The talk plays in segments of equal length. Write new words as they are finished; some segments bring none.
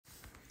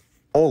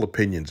All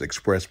opinions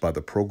expressed by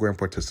the program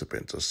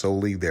participants are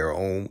solely their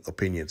own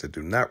opinions and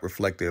do not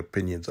reflect the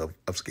opinions of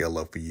Upscale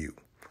Love for You.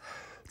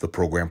 The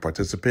program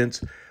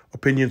participants'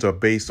 opinions are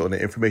based on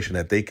the information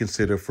that they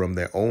consider from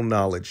their own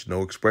knowledge.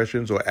 No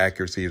expressions or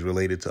accuracy is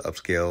related to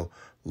Upscale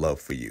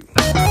Love for You.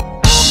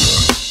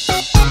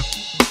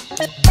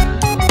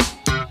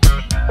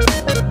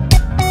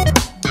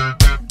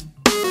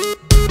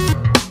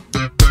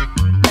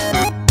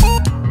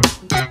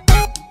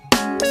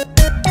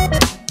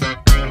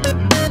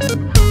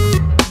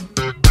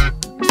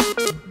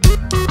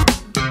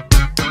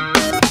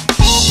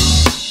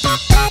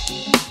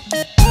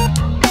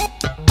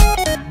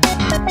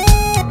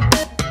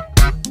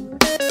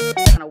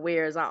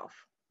 Wears off.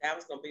 That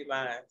was gonna be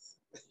mine.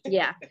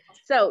 Yeah.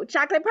 So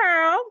chocolate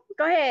pearl,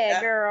 go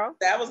ahead, girl.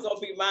 That was gonna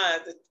be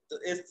mine.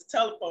 It's the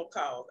telephone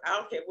calls. I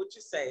don't care what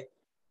you say.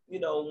 You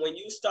know, when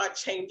you start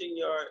changing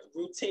your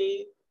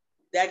routine,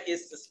 that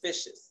gets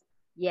suspicious.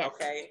 Yes.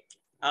 Okay.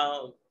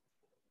 I'm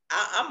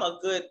a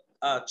good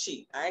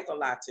cheat. I ain't gonna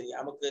lie to you.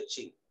 I'm a good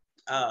cheat.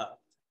 I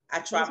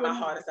try my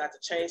hardest not to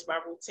change my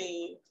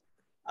routine.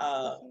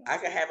 I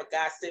can have a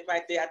guy sit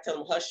right there. I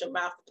tell him, hush your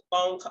mouth. The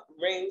phone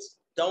rings.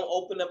 Don't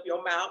open up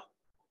your mouth,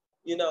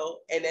 you know,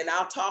 and then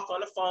I'll talk on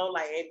the phone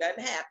like ain't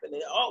nothing happening.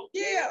 Oh,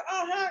 yeah,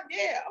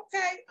 yeah,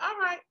 okay, all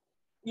right.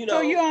 You know,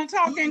 so you don't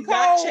talk in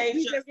code,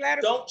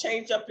 don't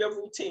change up your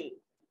routine.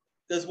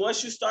 Because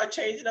once you start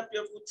changing up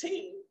your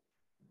routine,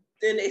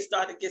 then they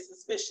start to get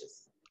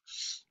suspicious.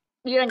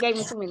 You done gave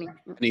me too many. I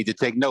need to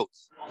take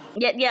notes.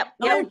 Yep.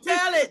 Don't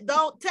tell it.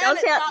 Don't tell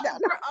it.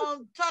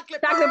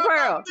 Chocolate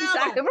Pearl.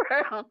 Chocolate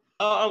Pearl.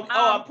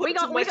 We're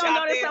gonna go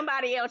to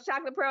somebody else.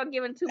 Chocolate Pearl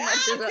giving too much.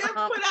 Put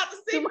out the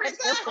secrets.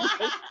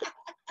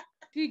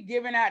 She's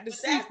giving out the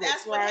secrets.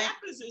 That's what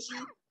happens is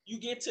you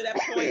get to that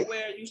point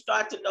where you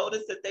start to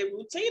notice that their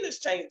routine is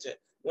changing.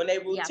 When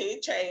their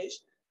routine change,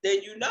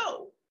 then you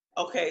know,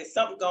 okay,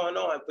 something going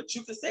on. But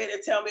you can say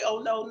they tell me, oh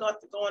no,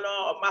 nothing going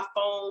on. Or my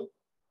phone.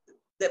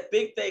 The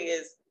big thing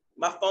is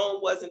my phone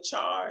wasn't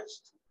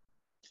charged,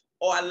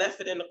 or I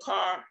left it in the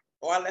car,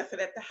 or I left it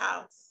at the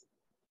house.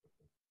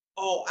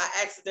 Oh, I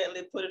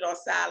accidentally put it on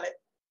silent.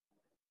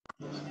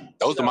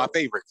 Those are my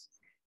favorites.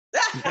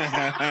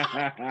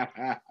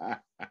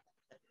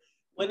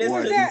 When it's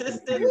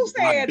consistent, who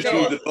said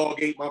that? The dog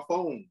ate my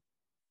phone.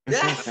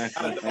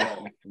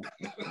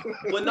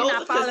 When those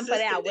are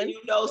consistent, then you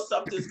know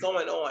something's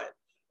going on.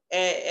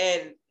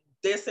 And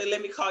they say,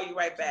 let me call you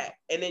right back.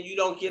 And then you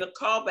don't get a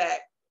call back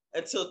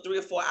until 3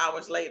 or 4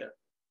 hours later.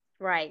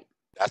 Right.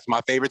 That's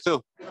my favorite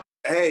too.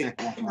 Hey,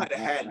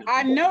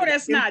 I know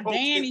that's not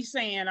Danny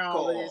saying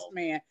all of this,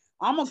 man.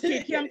 I'm gonna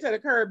kick him to the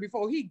curb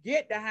before he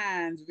get to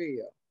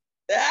Hinesville.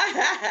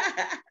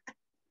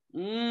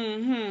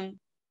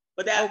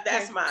 But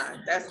that's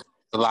mine. That's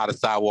a lot of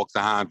sidewalks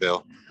in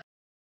Hineville.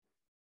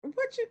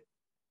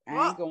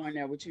 I ain't going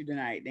there with you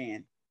tonight,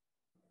 Dan.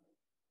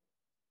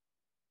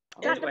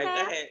 Anyway, go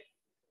ahead.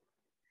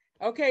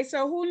 Okay,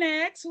 so who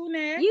next?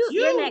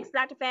 You're next,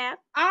 Dr. Fab.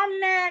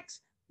 I'm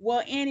next.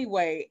 Well,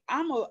 anyway,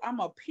 I'm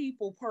a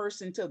people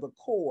person to the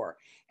core.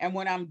 And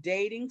when I'm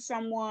dating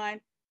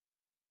someone,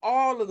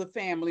 all of the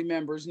family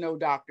members know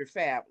Dr.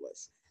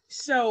 Fabulous.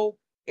 So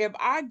if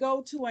I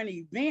go to an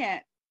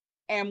event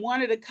and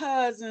one of the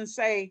cousins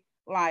say,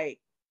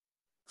 like,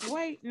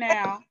 wait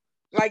now,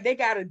 like they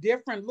got a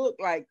different look,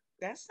 like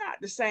that's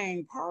not the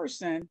same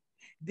person,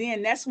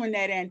 then that's when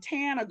that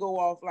antenna go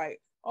off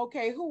like,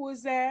 okay, who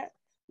is that?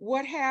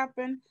 What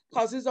happened?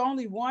 Because there's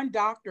only one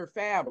Dr.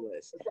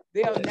 Fabulous.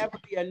 There'll never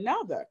be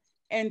another.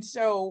 And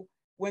so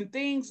when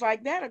things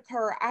like that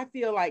occur, I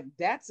feel like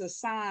that's a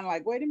sign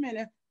like, wait a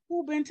minute,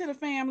 who been to the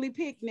family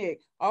picnic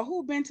or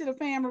who been to the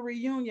family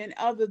reunion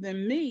other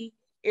than me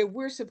if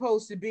we're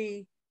supposed to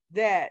be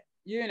that,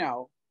 you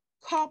know,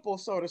 couple,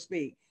 so to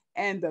speak.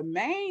 And the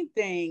main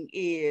thing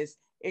is,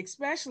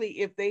 especially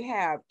if they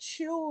have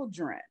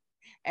children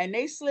and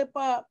they slip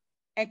up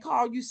and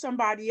call you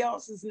somebody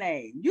else's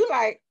name, you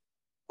like,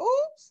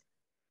 oops.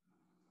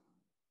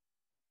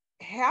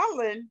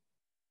 Helen,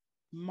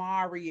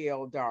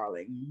 Mariel,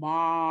 darling,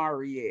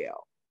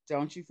 Mariel.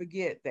 Don't you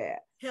forget that.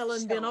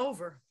 Helen been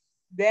over.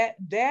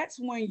 That's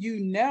when you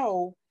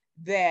know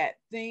that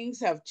things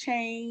have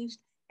changed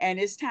and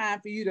it's time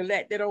for you to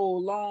let that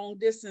old long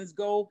distance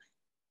go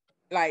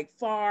like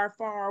far,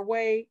 far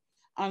away,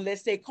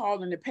 unless they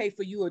calling to pay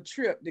for you a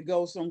trip to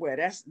go somewhere.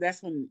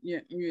 That's when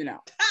you know.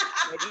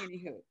 But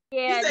anywho.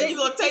 Yeah, you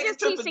gonna take a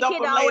trip and dump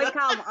kid them always later.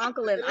 call them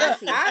uncle and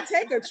auntie. I'll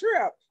take a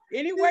trip.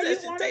 Anywhere you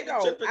want to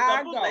go,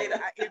 I'll go. Later.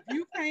 If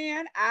you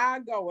can,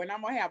 I'll go. And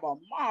I'm going to have a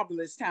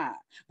marvelous time.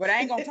 But I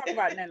ain't going to talk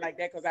about nothing like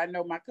that because I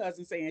know my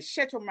cousin saying,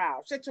 shut your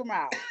mouth, shut your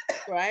mouth.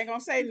 So I ain't going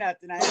to say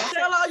nothing.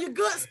 Tell all your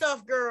good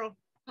stuff, girl.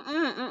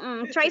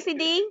 Tracy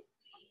D?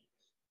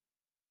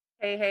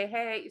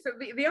 Hey. So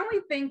the only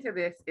thing to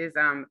this is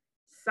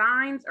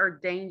signs are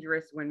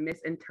dangerous when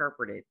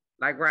misinterpreted.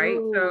 Like, right?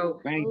 Ooh,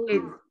 so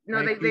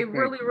it's they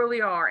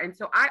really are. And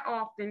so I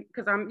often,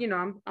 because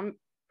I'm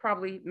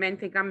probably, men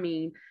think I'm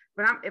mean,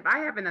 but if I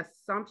have an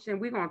assumption,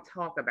 we're gonna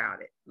talk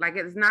about it. Like,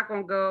 it's not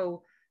gonna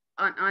go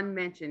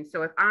unmentioned.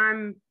 So if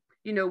I'm,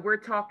 we're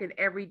talking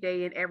every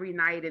day and every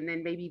night, and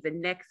then maybe the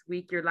next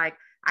week you're like,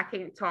 I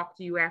can't talk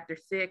to you after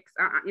 6.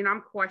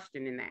 I'm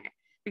questioning that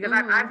because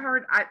I've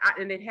heard,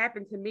 and it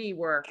happened to me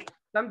where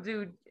some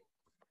dude,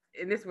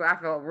 and this way I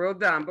felt real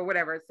dumb, but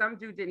whatever. Some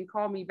dude didn't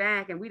call me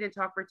back, and we didn't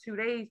talk for 2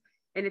 days,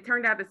 and it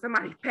turned out that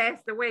somebody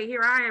passed away.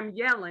 Here I am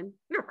yelling.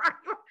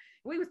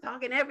 We was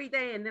talking every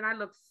day, and then I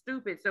look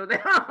stupid. So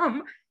that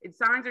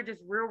signs are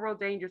just real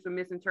dangerous when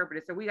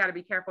misinterpreted. So we got to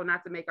be careful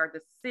not to make our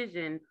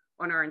decision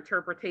on our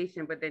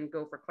interpretation, but then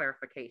go for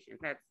clarification.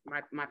 That's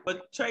my point.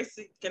 But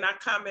Tracy, can I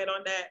comment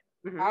on that?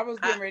 Mm-hmm. I was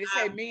getting ready to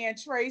say, me and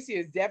Tracy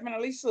is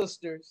definitely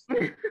sisters.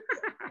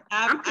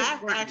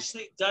 I've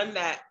actually done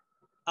that.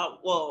 I've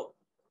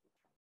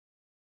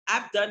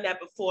done that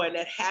before, and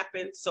that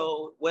happened.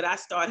 So what I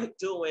started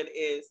doing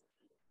is,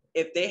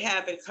 if they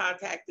haven't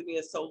contacted me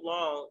in so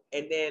long,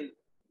 and then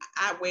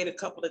I wait a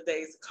couple of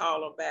days to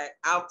call them back,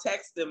 I'll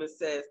text them and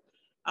says,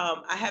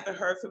 I haven't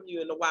heard from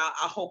you in a while.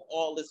 I hope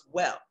all is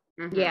well.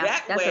 Mm-hmm. Yeah,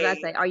 that's what I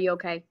say. Are you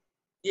okay?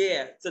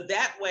 Yeah, so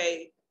that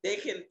way they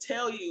can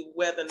tell you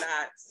whether or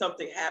not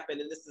something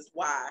happened, and this is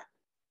why,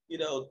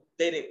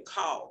 they didn't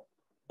call.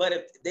 But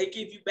if they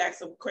give you back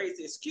some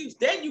crazy excuse,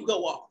 then you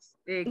go off.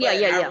 Yeah.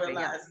 I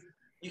realize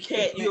you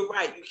can't. You're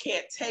right. You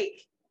can't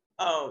take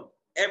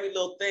every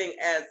little thing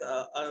as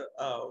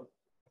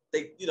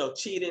they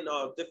cheating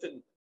or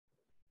different.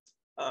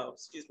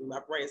 Excuse me, my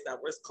brain's not.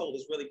 Where's cold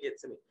is really getting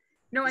to me.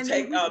 No, and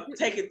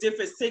taking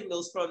different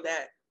signals from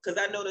that, because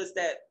I noticed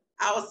that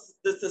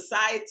the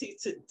society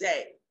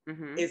today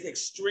is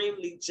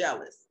extremely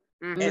jealous,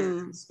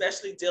 and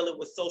especially dealing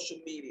with social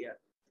media.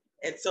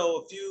 And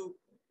so if you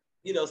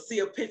see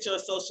a picture on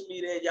social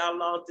media and y'all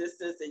long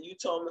distance, and you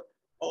told me,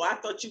 oh, I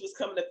thought you was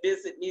coming to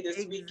visit me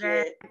this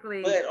weekend,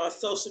 but on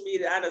social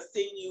media I done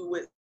seen you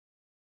with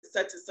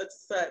such and such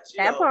and such.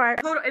 That part.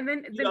 And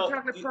then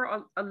Chocolate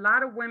Pearl, a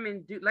lot of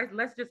women do.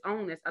 Let's just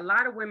own this. A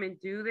lot of women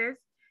do this,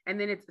 and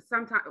then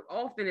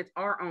often it's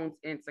our own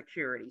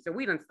insecurity. So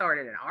we done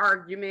started an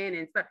argument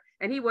and stuff,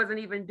 and he wasn't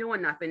even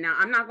doing nothing. Now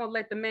I'm not gonna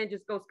let the men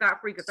just go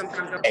scot-free, because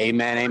sometimes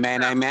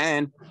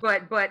amen.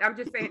 But I'm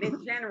just saying,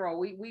 in general,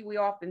 we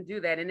often do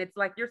that, and it's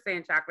like you're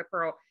saying, Chocolate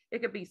Pearl.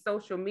 It could be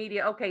social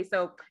media. Okay,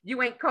 so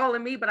you ain't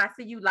calling me, but I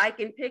see you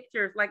liking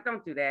pictures. Like,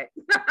 don't do that.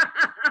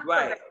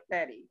 Right.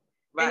 Petty.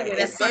 Right.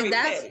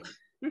 Anyway,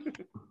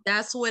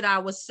 that's what I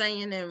was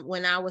saying, and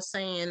when I was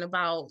saying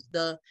about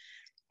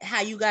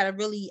how you gotta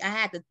really, I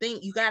had to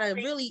think, you gotta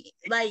really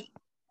like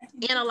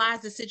analyze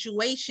the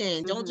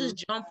situation. Don't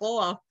just jump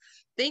off.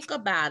 Think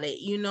about it.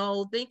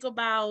 Think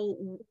about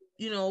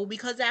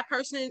because that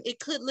person, it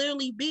could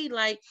literally be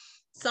like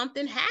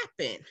something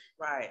happened.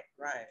 Right.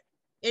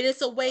 And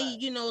it's a way,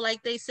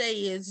 like they say,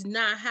 is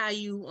not how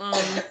you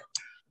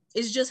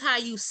it's just how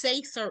you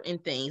say certain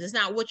things. It's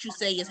not what you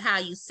say, it's how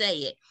you say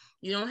it.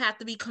 You don't have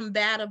to be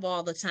combative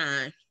all the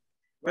time.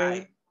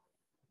 Right.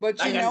 But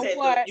like you know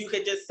what? You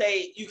can just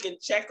say, you can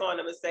check on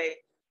them and say,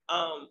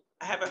 I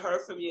haven't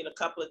heard from you in a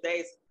couple of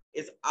days.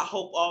 I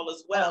hope all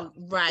is well.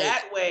 Right.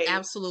 That way,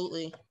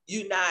 absolutely,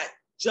 you're not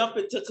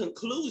jumping to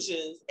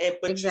conclusions,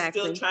 but you're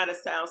still trying to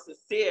sound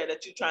sincere,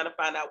 that you're trying to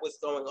find out what's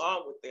going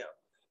on with them.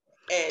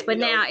 But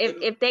now,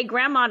 if they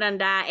grandma done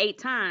died 8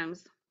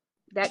 times,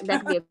 that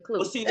could be a clue.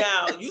 Well, see,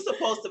 now you're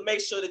supposed to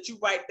make sure that you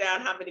write down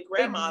how many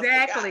grandmas.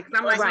 Exactly, because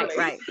I'm like,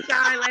 right.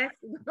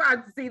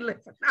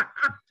 Listen.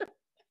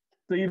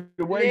 See,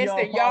 the way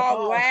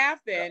y'all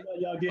laughing,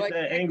 y'all get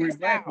that angry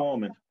black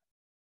woman.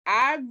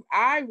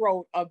 I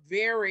wrote a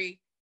very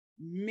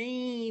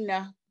mean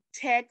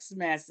text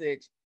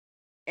message,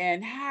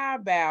 and how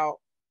about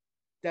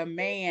the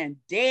man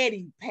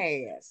daddy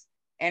passed?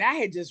 And I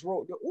had just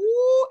wrote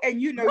and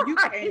you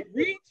can't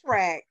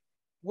retract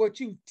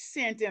what you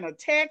sent in a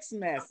text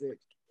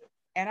message.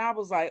 And I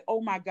was like,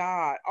 oh my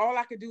God, all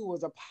I could do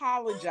was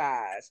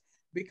apologize,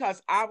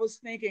 because I was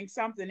thinking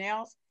something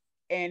else.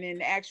 And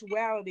in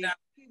actuality,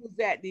 he was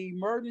at the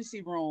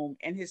emergency room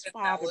and his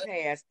father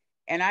passed.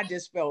 And I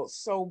just felt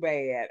so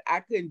bad.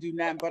 I couldn't do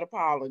nothing but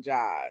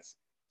apologize.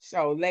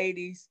 So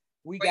ladies,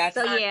 we got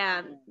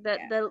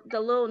the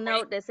little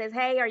note that says,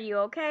 hey, are you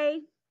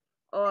okay?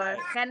 Or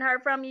hadn't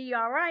heard from you, you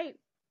all right?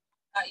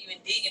 Not even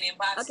digging in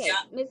boxes. Okay,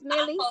 Miss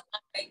Millie.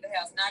 Make the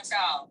house, not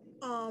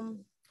y'all.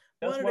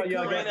 That's why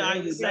y'all got the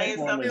angry black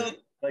woman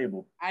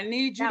label. I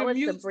need you to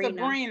mute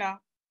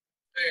Sabrina.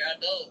 For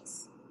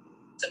adults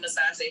to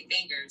massage their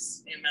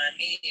fingers in my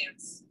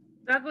hands.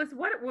 Douglas,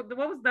 what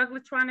was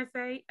Douglas trying to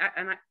say?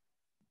 I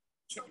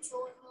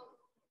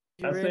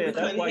said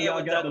that's why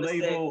y'all got the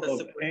label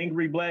of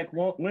angry black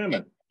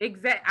women.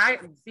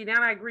 Exactly. See,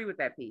 now I agree with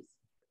that piece.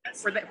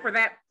 For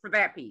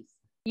that piece.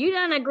 You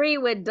don't agree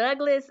with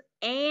Douglas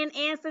and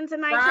Anson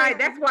tonight? Right.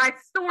 That's why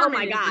it's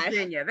storming in gosh.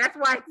 Virginia. That's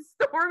why it's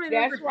storming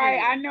in Virginia. That's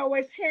right. I know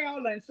it's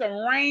hell and some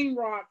rain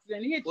rocks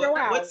and hit your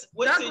house.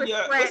 What's in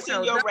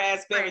your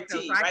raspberry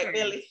tea, right,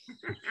 Billy?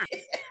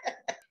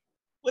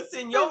 What's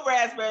in your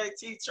raspberry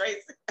tea,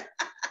 Tracy?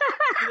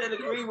 You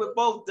didn't agree with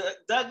both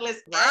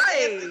Douglas and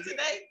Anson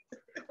today?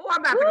 Oh,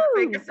 I'm about to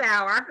take a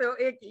shower. I feel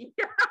icky.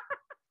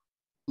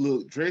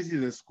 Look, Tracy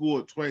done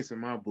scored twice in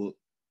my book.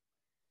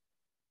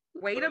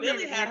 Wait a Millie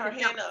minute. had her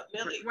Nancy. hand up.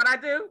 Millie. What I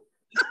do?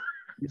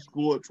 You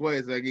scored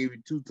twice. I gave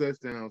you 2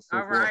 touchdowns so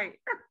All right.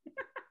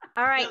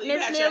 All right, Millie, you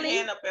Miss had your Millie.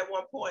 hand up at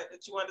one point.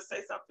 Did you want to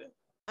say something?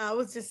 I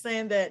was just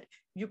saying that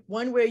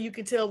one way you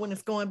can tell when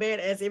it's going bad,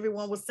 as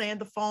everyone was saying,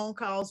 the phone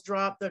calls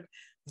drop, the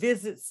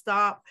visits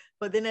stop,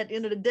 but then at the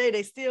end of the day,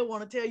 they still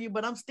want to tell you,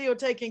 but I'm still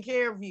taking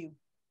care of you.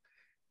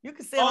 You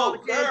can send all the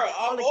cash,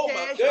 all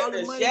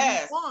the money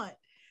you want.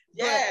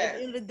 But at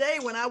the end of the day,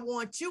 when I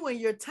want you and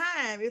your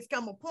time, it's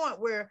come a point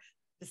where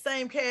the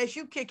same cash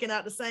you kicking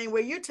out the same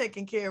way you're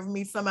taking care of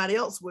me, somebody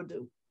else will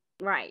do.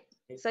 Right.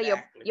 Exactly. So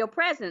your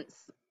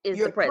presence is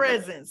your the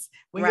presence.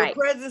 When your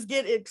presence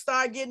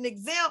start getting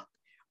exempt,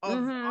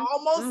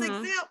 almost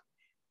exempt,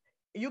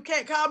 you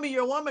can't call me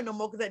your woman no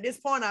more, because at this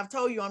point I've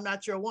told you I'm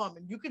not your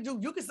woman. You can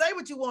say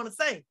what you want to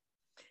say,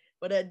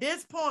 but at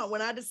this point,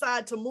 when I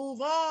decide to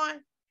move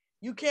on,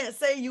 you can't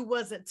say you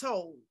wasn't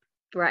told.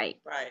 Right.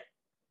 Right.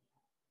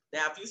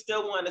 Now, if you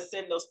still want to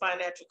send those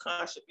financial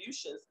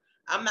contributions,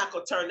 I'm not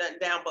gonna turn nothing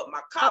down but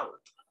my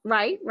collar.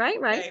 Right.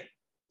 Okay?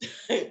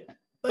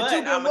 But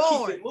you've been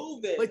warned. Keep it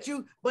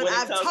moving. But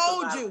I've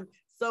told you.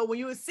 So when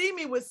you see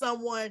me with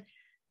someone,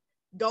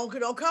 don't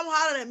come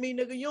hollering at me,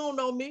 nigga. You don't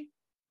know me.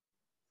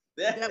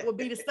 That would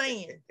be the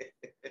saying.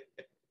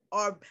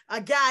 Or a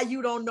guy,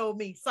 you don't know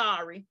me.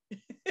 Sorry.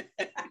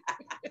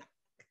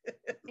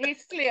 It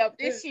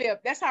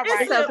slipped. That's all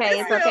right.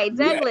 It's okay.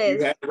 Douglas.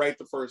 You had it right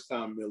the first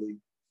time, Millie.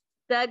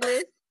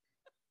 Douglas.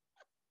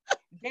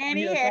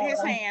 Danny had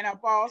his hand up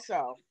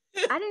also.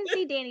 I didn't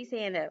see Danny's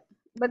hand up.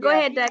 But go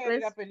ahead, Douglas. Had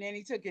it up and then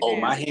he took it down.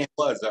 down. My hand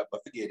was up,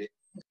 but forget it.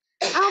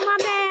 Oh, my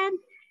bad.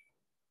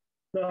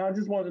 So I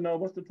just wanted to know,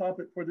 what's the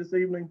topic for this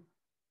evening,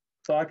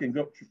 so I can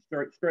go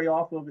straight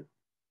off of it.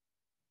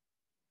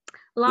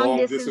 Long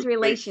distance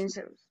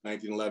relationships.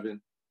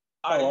 1911.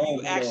 Are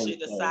you actually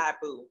the side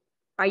boo?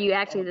 Are you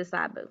actually the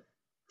side boo?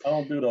 I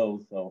don't do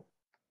those, so.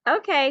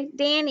 Okay,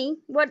 Danny,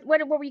 what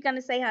were you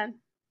gonna say, hon?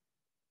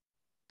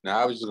 Now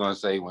I was just gonna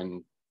say,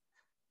 when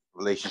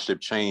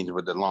relationship changed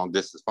with the long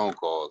distance phone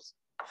calls,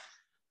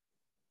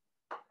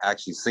 I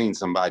actually seen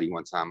somebody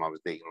one time I was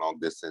dating long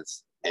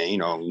distance, and you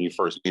know, when you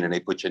first meet and they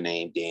put your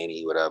name,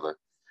 Danny, whatever.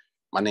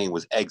 My name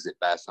was Exit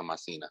last time I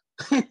seen her.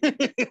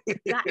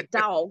 Not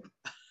dog.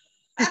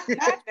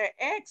 Not the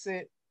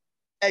exit.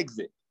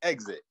 Exit.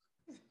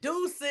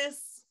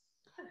 Deuces.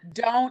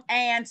 Don't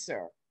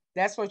answer.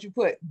 That's what you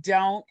put.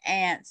 Don't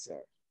answer.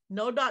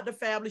 No, Dr.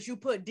 Fabulous, you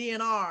put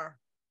DNR.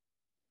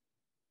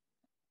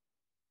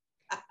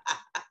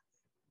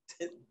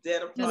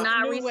 Do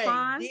not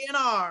respond.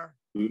 DNR.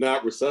 Do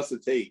not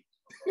resuscitate.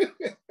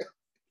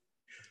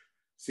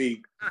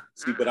 See,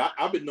 but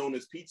I've been known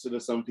as pizza to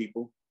some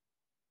people.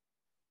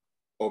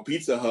 Or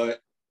Pizza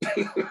Hut.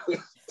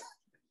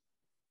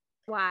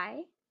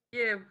 Why?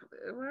 Yeah,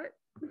 what?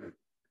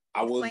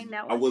 I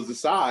was the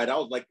side. I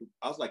was like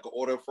an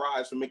order of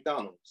fries from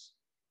McDonald's.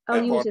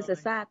 Oh, you was just a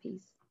side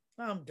piece.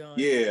 I'm done.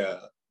 Yeah,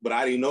 but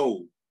I didn't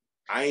know.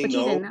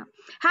 Didn't know.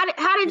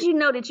 How did you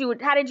know that you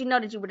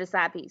were the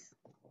side piece?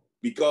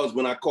 Because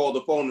when I called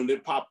the phone and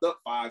it popped up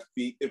 5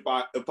 feet, it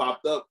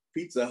popped up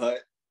Pizza Hut.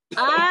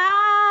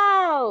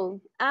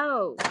 Oh,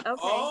 okay.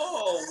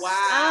 Oh,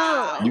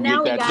 wow. You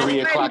get that 3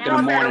 o'clock in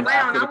the morning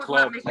after the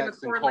club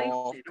text and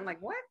call. I'm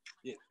like, what?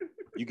 Yeah.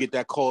 You get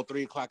that call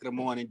 3 o'clock in the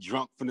morning,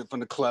 drunk from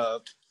the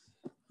club.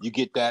 You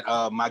get that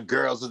my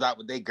girls is out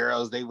with their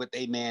girls, they with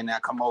their man, now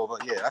come over.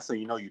 Yeah, that's how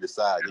you know you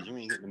decide, because you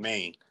ain't hitting the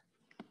main.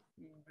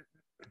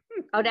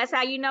 Oh, that's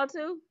how you know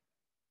too?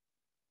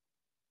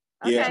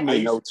 Okay. Yeah,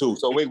 I know too.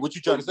 So wait, what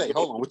you trying to say?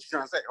 Hold on, what you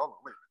trying to say? Hold on,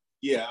 wait.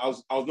 Yeah, I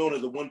was known as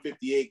the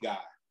 158 guy.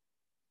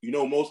 You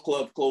know, most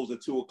clubs close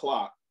at 2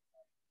 o'clock.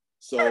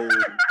 So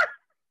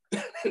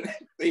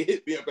they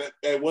hit me up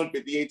at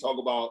 158, talk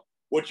about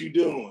what you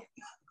doing.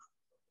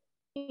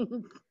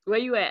 Where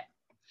you at?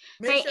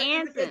 Make sure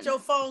you look at your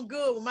phone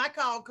good. When my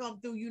call come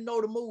through, you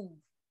know the move.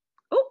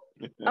 Oh,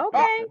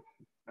 okay.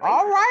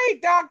 All right,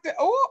 Doctor.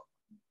 Oh,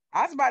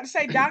 I was about to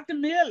say Dr.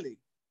 Millie.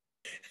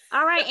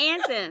 All right,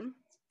 Anson.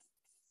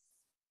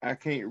 I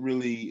can't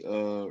really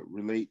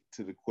relate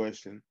to the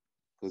question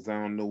because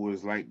I don't know what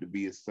it's like to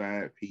be a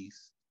side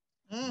piece.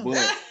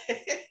 But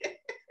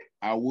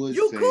I would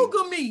say,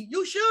 Google me.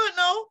 You should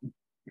know.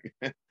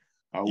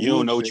 You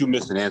don't know what you're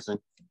missing, Anson.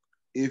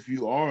 If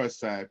you are a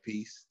side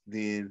piece,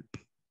 then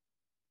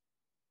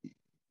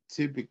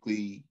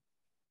typically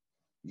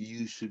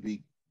you should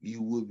be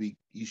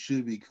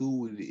cool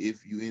with it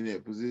if you're in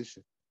that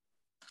position.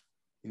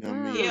 You know what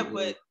I mean? Yeah,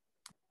 but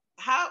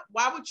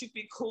why would you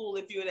be cool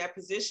if you're in that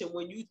position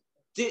when you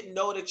didn't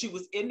know that you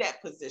was in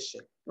that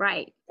position?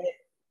 Right.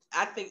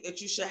 I think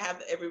that you should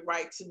have every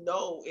right to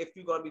know if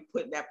you're going to be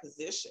put in that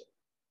position.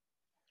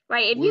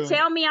 Right. If you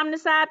tell me I'm the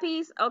side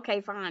piece,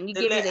 okay, fine. You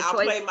give me the choice. I'll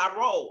play my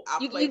role.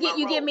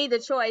 You give me the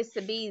choice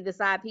to be the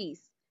side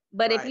piece.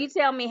 But if you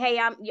tell me,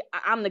 hey,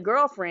 I'm the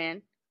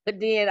girlfriend,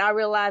 but then I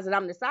realize that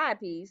I'm the side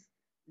piece,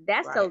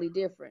 that's totally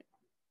different.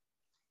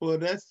 Well,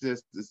 that's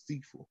just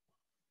deceitful.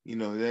 You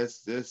know,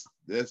 that's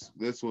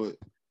what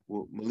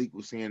what Malik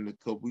was saying a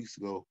couple weeks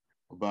ago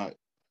about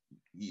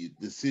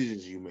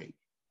decisions you make.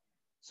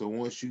 So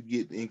once you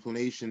get the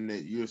inclination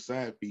that you're a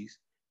side piece,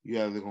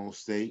 you're either gonna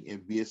stay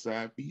and be a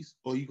side piece,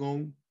 or you're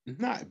gonna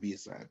not be a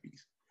side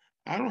piece.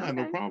 I don't have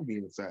no problem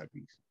being a side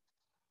piece.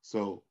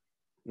 So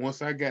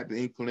once I got the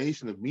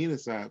inclination of being a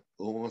side,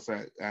 or once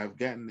I've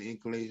gotten the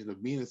inclination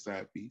of being a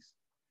side piece,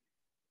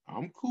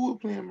 I'm cool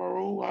with playing my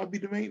role. I'll be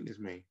the maintenance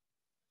man.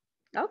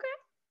 Okay.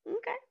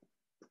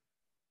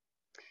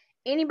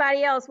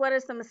 Anybody else? What are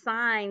some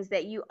signs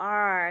that you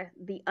are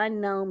the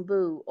unknown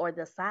boo or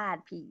the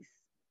side piece?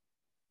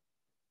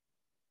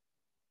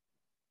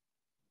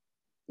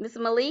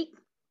 Mr. Malik?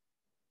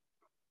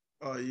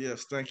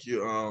 Yes, thank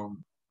you,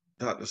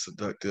 Dr.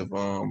 Seductive.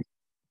 I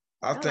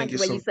I like think the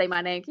it's way some. you say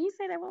my name. Can you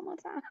say that one more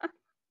time?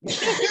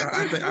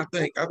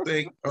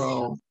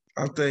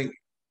 I think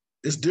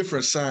it's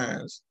different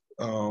signs.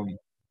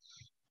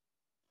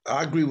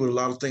 I agree with a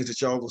lot of things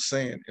that y'all was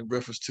saying in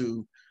reference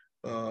to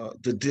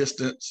the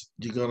distance.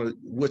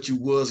 What you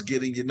was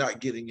getting, you're not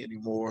getting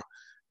anymore,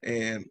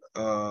 and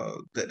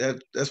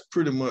that's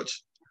pretty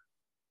much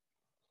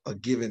a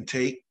give and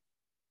take.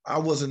 I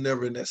wasn't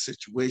never in that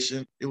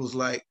situation. It was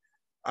like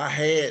I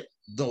had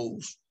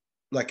those,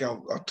 like I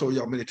told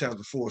y'all many times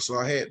before. So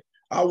I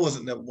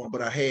wasn't never one,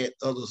 but I had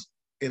others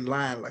in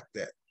line like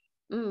that.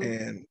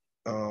 And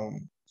I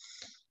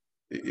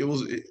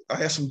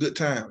had some good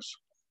times,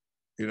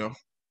 had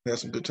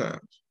some good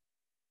times.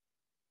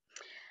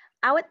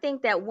 I would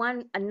think that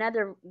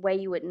another way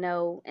you would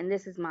know, and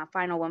this is my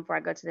final one before I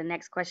go to the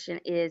next question,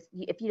 is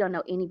if you don't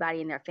know anybody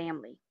in their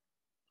family,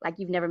 like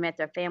you've never met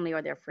their family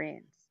or their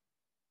friends.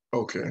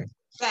 Okay.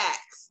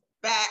 Facts.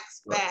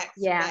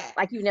 Yeah, facts.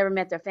 like you've never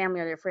met their family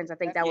or their friends. I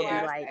think that would be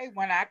I like, say,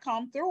 when I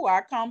come through,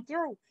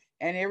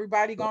 and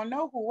everybody gonna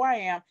know who I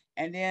am.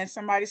 And then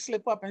somebody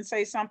slip up and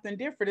say something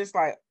different. It's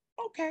like,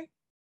 okay,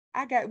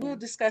 we'll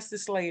discuss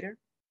this later.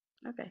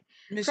 Okay.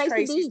 Miss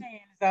Tracy's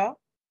hand is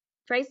up.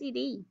 Tracy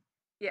D.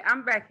 Yeah,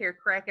 I'm back here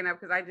cracking up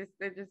because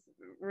it just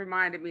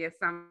reminded me of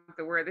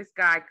something where this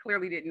guy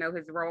clearly didn't know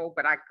his role,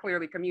 but I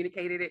clearly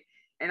communicated it.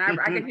 And I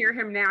can hear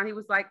him now. And he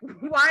was like,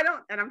 why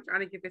don't, and I'm trying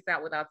to get this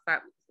out without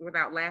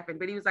laughing,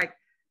 but he was like,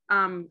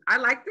 I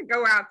like to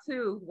go out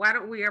too. Why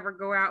don't we ever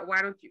go out?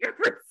 Why don't you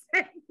ever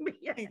send me?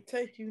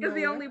 Because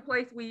the only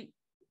place we,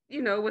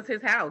 was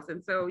his house.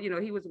 And so,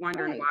 he was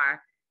wondering why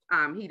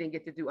he didn't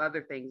get to do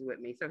other things with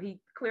me. So he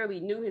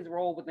clearly knew his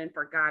role, but then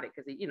forgot it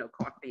because he,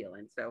 caught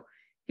feeling. So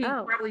he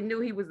probably knew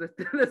he was the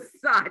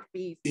side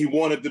piece. He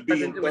wanted to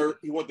be in third.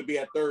 He wanted to be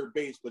at third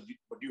base, but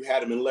you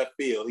had him in left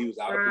field. He was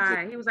out of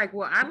position. He was like,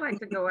 "Well, I'd like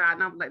to go out,"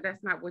 and I'm like,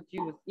 "That's not what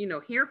you was,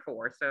 here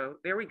for." So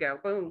there we go.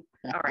 Boom.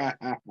 All right.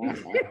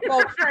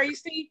 Well,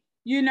 Tracy,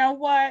 you know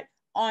what?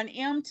 On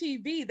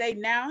MTV, they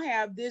now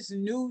have this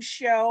new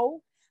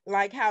show,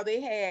 like how they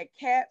had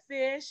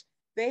Catfish.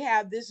 They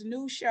have this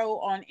new show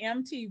on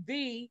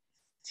MTV,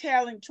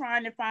 trying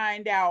to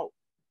find out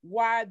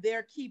why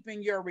they're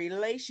keeping your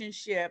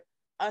relationship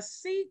a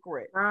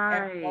secret.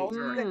 Right.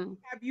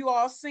 Have you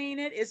all seen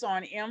it? It's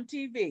on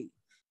MTV.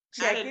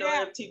 I didn't know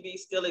MTV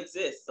still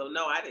exists, so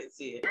no, I didn't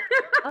see it.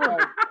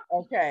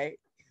 Okay.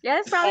 Yeah,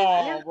 that's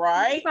probably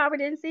right. You probably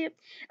didn't see it.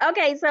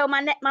 Okay, so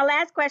my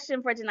last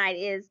question for tonight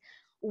is,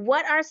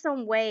 what are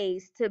some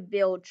ways to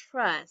build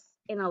trust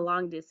in a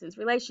long distance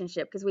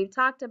relationship? Because we've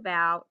talked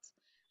about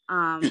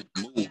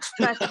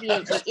trust being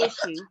an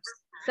issue.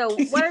 So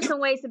what are some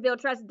ways to build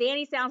trust?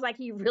 Danny sounds like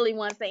he really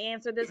wants to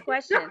answer this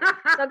question.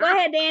 So go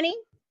ahead, Danny.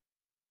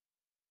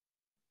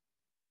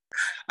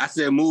 I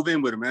said move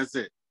in with him. That's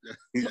it.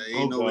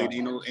 Ain't no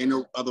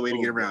other way to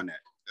get around that.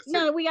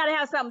 No, we got to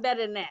have something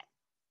better than that.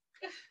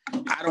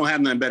 I don't have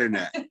nothing better than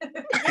that. I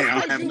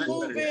don't have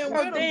nothing better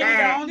than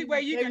that. The only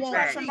way you can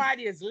trust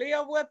somebody is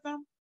live with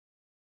them.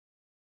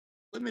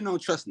 Women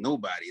don't trust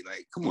nobody.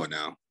 Like, come on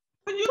now.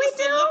 But you can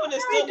still live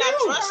and still not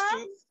trust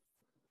you.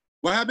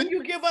 What happened?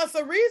 You give us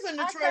a reason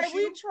to trust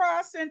you. We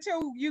trust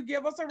until you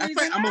give us a reason.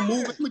 Right. I'm gonna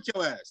move in with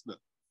your ass. Look.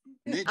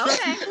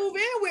 Okay. Move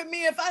in with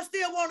me. If I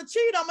still want to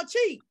cheat, I'm gonna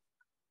cheat.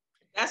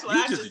 That's what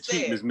I just a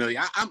cheat, said. Miss Millie.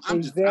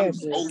 I'm just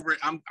over it.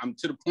 I'm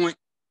to the point.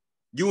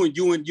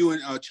 You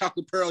and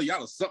Chocolate Pearl,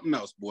 y'all are something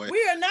else, boy.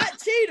 We are not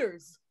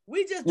cheaters.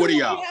 We just do what we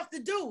have to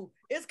do.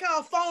 It's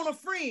called phone a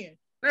friend.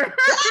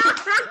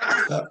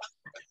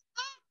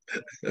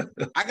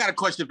 I got a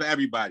question for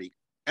everybody.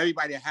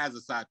 Everybody that has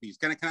a side piece.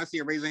 Can I see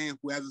a raise hand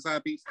who has a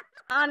side piece?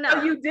 Oh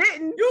no, you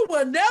didn't. You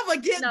will never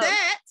get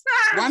that.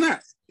 Why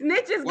not?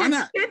 Snitches. Why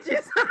not?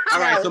 Stitches. All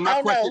right. So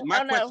my question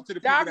to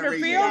the people that raise Dr.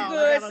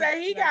 Feelgood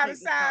say he got a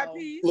side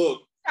piece.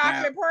 Look,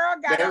 Chocolate Pearl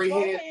got a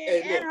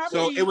hand.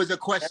 So it was a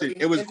question.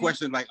 It was a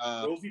question like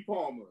Rosie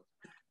Palmer.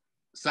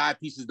 Side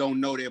pieces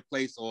don't know their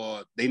place,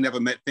 or they never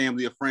met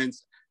family or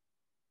friends.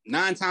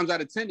 9 times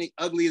out of 10, they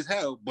ugly as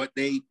hell, but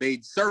they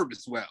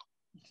service well.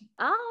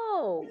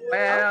 Oh,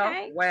 well,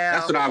 okay. Well,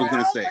 that's what I was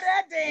gonna say.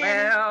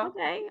 Well,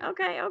 okay.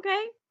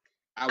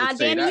 I would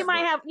say Danny, that,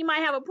 you might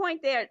have a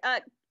point there.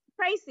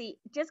 Tracy,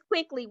 just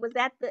quickly, was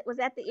that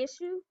the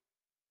issue?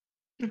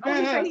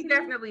 Oh, he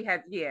definitely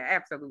had. Yeah,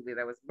 absolutely.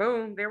 That was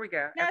boom. There we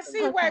go. Now,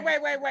 Absolutely. see,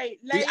 wait.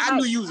 See, I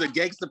knew you was a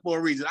gangster for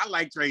a reason. I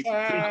like Tracy.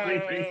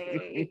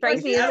 Hey,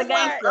 Tracy is a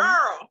gangster.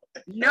 Girl.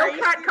 No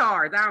Tracy, cut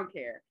cards. I don't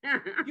care.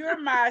 you're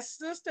my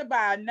sister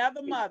by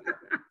another mother.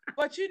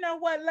 But you know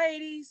what,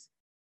 ladies?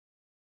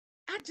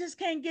 I just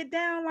can't get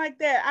down like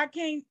that. I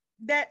can't,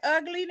 that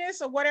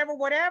ugliness or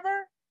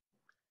whatever.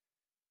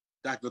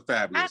 Dr.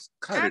 Fabulous,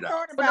 cut it out.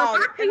 thought Well, no, about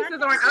my it. And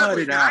pieces aren't Cut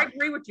ugly. it Now, I out.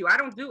 agree with you. I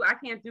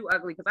can't do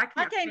ugly because I I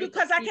can't. can't do fake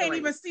because a I can't feeling.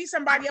 even see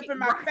somebody up in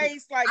my Right.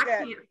 face like I that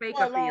can't fake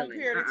for a a long feeling.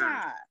 period of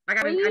time.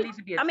 Like I need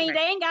to be. I mean,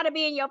 they ain't got to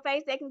be in your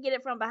face. They can get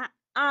it from behind.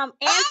 Anson.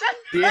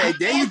 Yeah,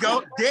 there you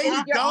go. There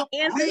you go.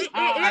 Anson. See,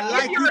 I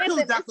like you too,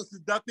 Listen, Dr.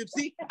 Seductive.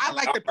 See, I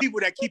like the people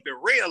that keep it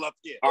real up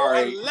here. All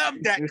right. I love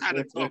that kind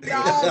of talk.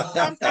 Y'all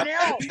something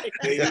else.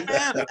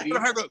 You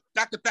ever heard of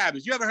Dr.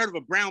 Fabulous? You ever heard of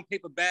a brown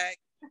paper bag?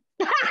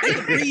 They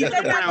can read They're the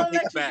not brown gonna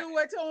paper let you bag. do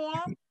it to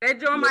them. That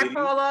joint might Ladies.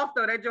 fall off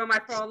though. That joint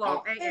might fall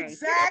off.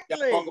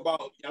 Exactly. Y'all talk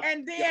about,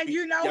 And then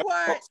you know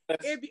what?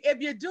 If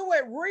you do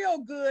it real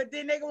good,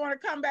 then they gonna want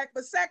to come back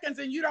for seconds,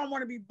 and you don't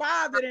want to be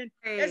bothered. And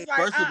it's like,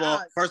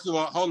 First of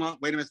all, hold on.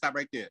 Wait a minute. Stop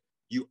right there.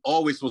 You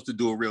always supposed to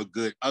do it real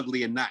good,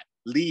 ugly or not.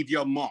 Leave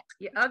your mark.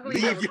 Yeah, ugly.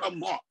 Leave your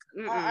mark.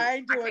 I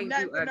ain't doing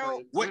nothing.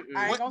 No,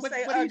 I ain't gonna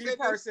say ugly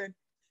person.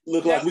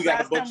 Look like we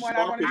got a bunch of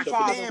I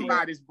I stand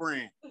by this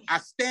brand. I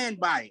stand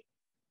by it.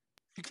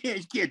 You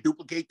can't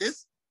duplicate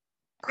this.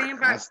 Stand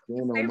by. I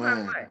stand on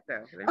mine.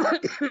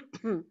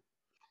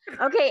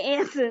 Okay,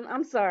 Anson,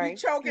 I'm sorry. You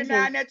choking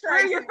down that Clear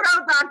Tracy. your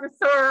throat, Dr.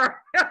 Sora.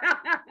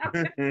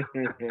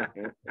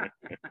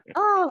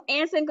 Oh,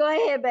 Anson, go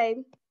ahead,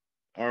 baby.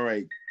 All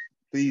right.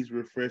 Please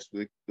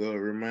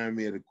remind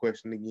me of the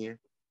question again.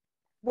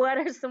 What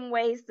are some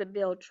ways to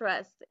build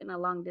trust in a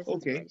long distance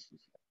Okay. relationship?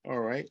 All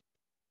right.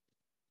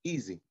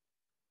 Easy.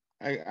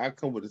 I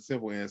come with the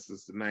simple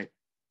answers tonight.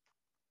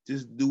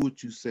 Just do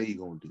what you say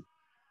you're gonna do.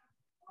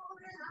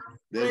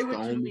 That's the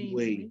only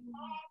way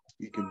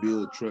you can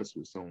build trust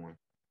with someone,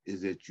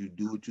 is that you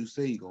do what you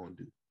say you're gonna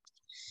do.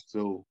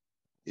 So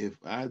if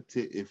I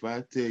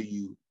tell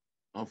you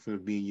I'm gonna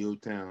be in your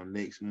town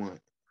next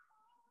month,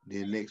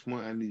 then next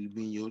month I need to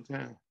be in your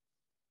town.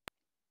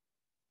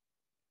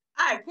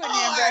 I put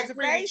in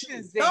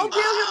reservations. Don't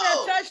give him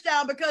that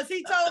touchdown, because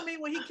he told me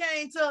when he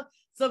came to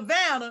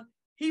Savannah,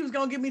 he was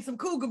gonna give me some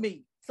cougar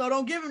meat. So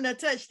don't give him that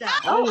touchdown.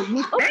 Oh,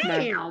 look,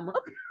 damn!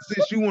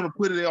 Since you want to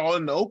put it all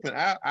in the open,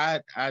 I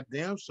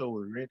damn sure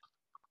was ready.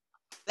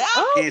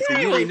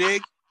 Anson, you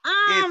renege?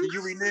 Anson,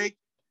 you renege?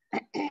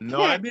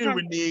 No, I didn't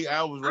renege.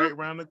 I was right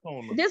around the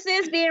corner. This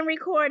is being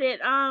recorded.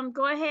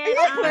 Go ahead.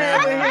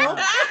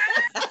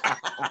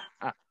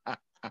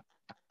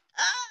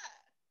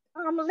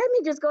 Let me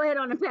just go ahead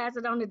on and pass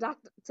it on to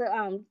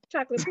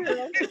Chocolate Pearl. Go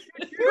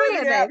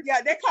ahead, baby.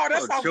 Yeah, they called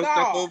us off choked up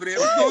guard. over there.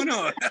 What's going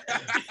on?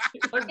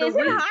 Is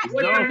it hot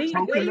here?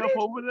 Choking up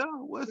over there?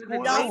 What's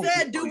going Y'all on?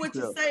 said do what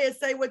you say and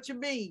say what you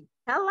mean.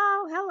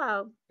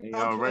 Hello.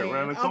 Y'all right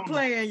around the corner. I'm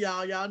playing,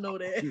 y'all. Y'all know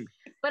that.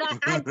 But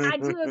I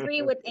do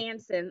agree with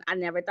Anson. I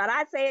never thought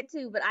I'd say it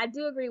too, but I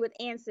do agree with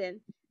Anson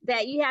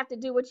that you have to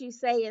do what you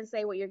say and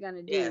say what you're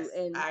gonna do. Yes,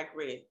 and I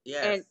agree.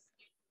 Yes.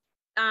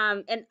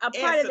 And a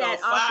part of that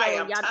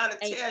also, I'm trying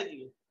to tell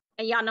you.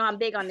 And y'all know I'm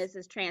big on this,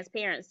 is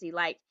transparency.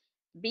 Like,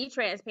 be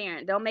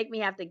transparent. Don't make me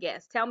have to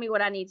guess. Tell me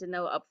what I need to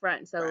know up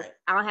front, so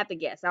I don't have to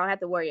guess. I don't have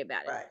to worry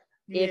about it. Right.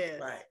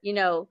 If you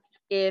know,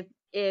 if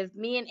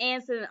me and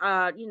Anson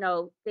are,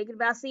 thinking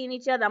about seeing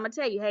each other, I'm gonna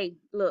tell you, hey,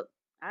 look,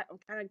 I'm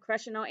kind of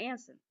crushing on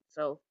Anson.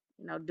 So,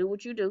 do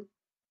what you do.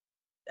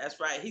 That's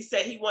right. He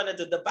said he wanted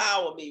to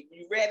devour me.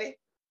 You ready?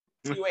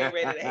 You ain't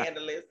ready to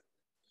handle this.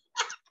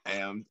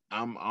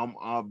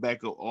 I'll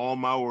back up all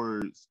my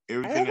words.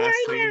 Everything I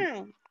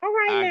say. All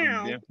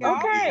right now.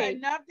 Okay.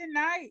 Enough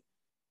tonight.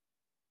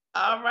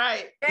 All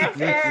right. Catch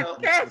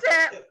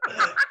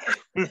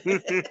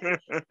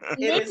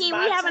Nikki,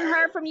 we haven't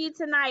heard from you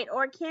tonight,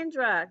 or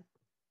Kendra.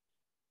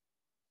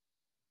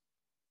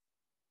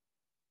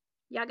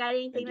 Y'all got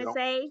anything to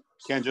say?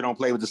 Kendra don't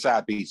play with the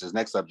side pieces.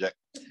 Next subject.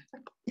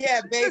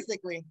 Yeah,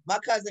 basically. My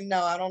cousin,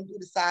 no, I don't do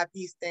the side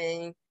piece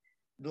thing.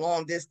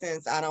 Long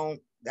distance,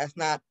 that's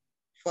not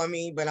for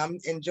me, but I'm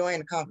enjoying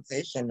the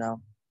conversation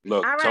though.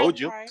 Look, all right. told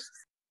you. Right.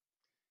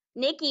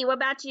 Nikki, what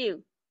about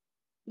you?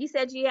 You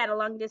said you had a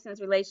long distance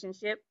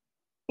relationship.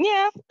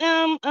 Yeah,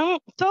 I'm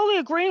totally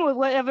agreeing with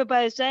what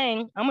everybody's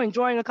saying. I'm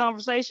enjoying the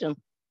conversation.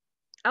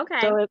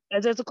 Okay. So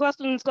if there's a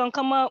question that's gonna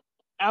come up,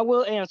 I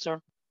will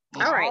answer.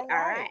 All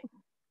right.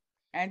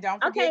 And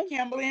don't forget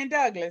Kimberly and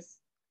Douglas.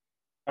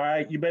 All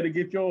right, you better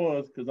get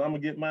yours, because I'm gonna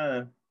get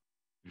mine.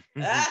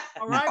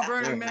 All right,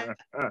 Bernie man.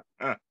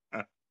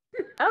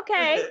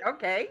 Okay.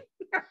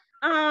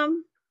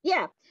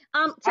 Yeah.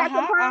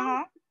 Chocolate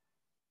Pearl.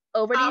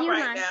 Over to you,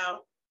 right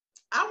now.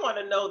 I want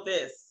to know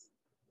this.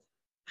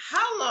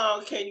 How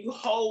long can you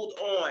hold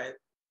on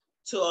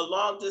to a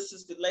long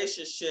distance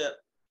relationship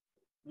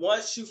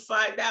once you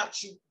find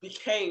out you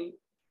became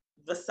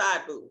the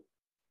side boo?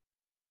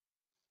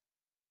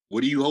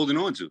 What are you holding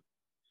on to?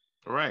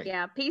 Right.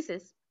 Yeah,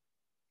 pieces.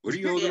 What are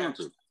you holding on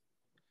to?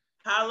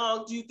 How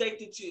long do you think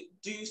that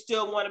do you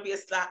still want to be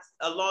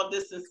a long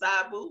distance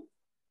side boo?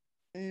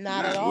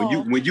 Not at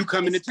all. When you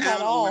come into It's cut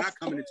town or when I off.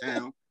 come into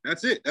town,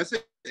 that's it. That's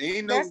it.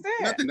 Ain't no That's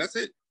it. nothing. That's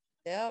it.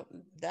 Yep,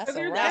 that's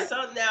Now, a wrap.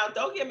 now,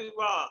 don't get me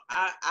wrong.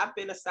 I've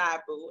been a side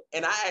boo,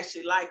 and I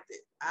actually liked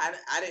it. I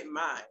didn't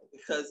mind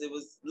because it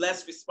was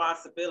less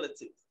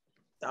responsibilities.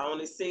 So I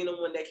only seen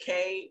them when they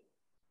came,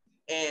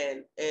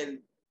 and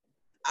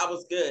I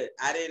was good.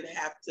 I didn't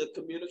have to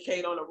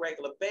communicate on a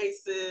regular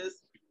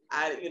basis.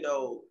 I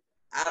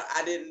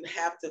didn't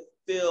have to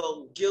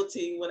feel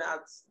guilty when I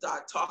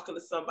start talking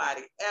to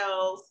somebody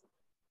else.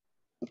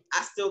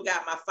 I still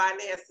got my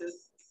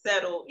finances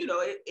settled.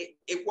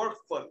 It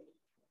worked for me.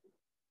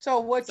 So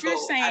what you're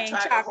saying,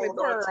 Chocolate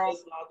Pearl,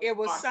 it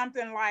was possible.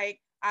 something like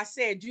I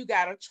said, you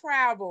got a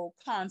travel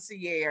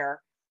concierge,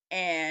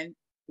 and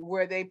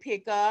where they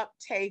pick up,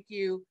 take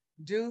you,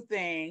 do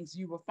things,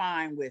 you were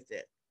fine with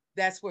it.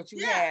 That's what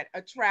you had,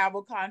 a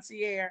travel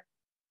concierge.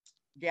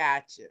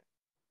 Gotcha.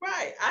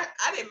 Right.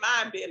 I didn't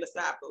mind being a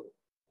side boo.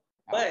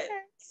 But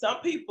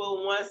some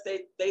people, once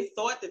they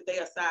thought that they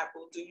are side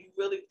boo, do you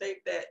really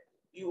think that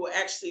you will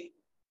actually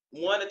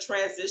want to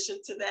transition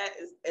to that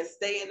and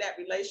stay in that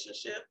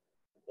relationship?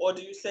 Or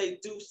do you say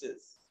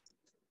deuces?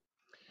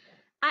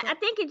 I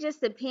think it just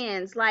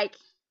depends. Like,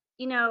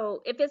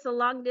 if it's a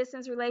long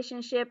distance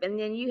relationship and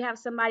then you have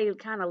somebody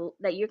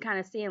that you're kind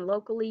of seeing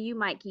locally, you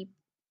might keep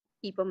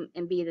them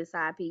and be the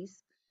side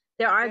piece.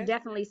 There are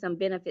definitely some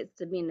benefits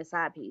to being the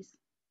side piece.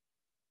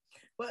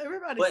 Well,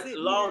 everybody. But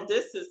long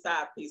distance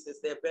side pieces,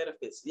 their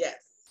benefits, yes.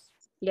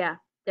 Yeah,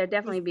 there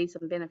definitely be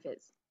some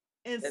benefits.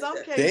 In some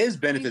cases, there's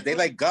benefits. They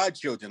like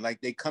godchildren.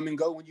 Like they come and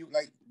go when you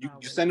you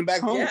send them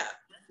back home.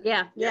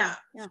 Yeah.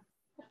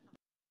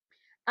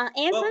 But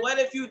what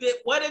if you did?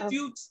 What if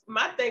you?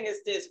 My thing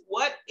is this: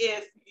 what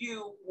if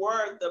you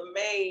were the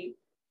main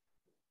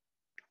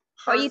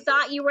person? Or you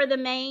thought you were the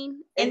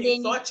main, and then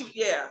you thought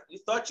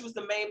you was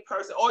the main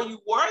person, or you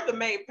were the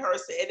main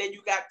person, and then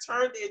you got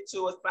turned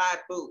into a side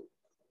boo.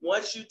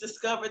 Once you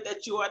discovered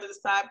that you are the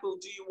side boo,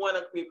 do you want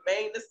to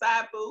remain the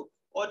side boo,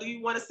 or do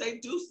you want to say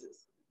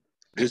deuces?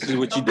 This is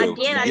what you do.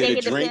 Again, I think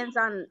it depends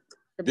on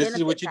the This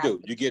is what you do.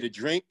 side. You get a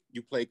drink,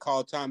 you play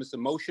Carl Thomas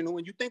Emotional,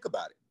 and you think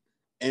about it.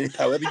 And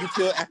however you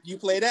feel after you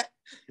play that,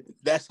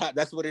 that's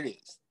what it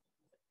is.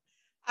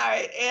 All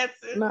right,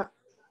 answer. No.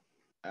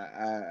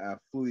 I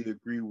fully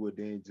agree with what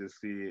Dan just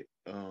said.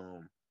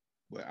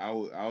 But I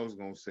was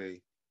gonna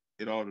say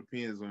it all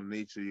depends on the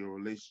nature of your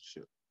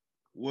relationship.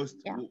 What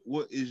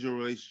is your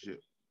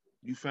relationship?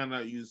 You found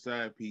out you're a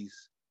side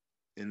piece,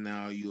 and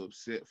now you're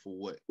upset for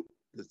what?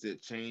 Does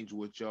that change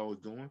what y'all was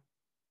doing?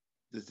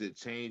 Does it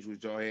change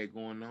what y'all had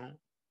going on?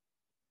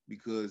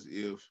 Because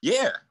if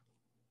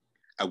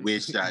I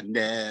wish I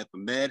never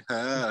met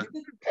her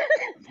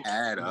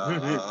at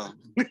all.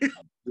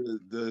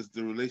 Does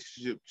the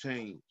relationship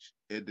change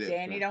at that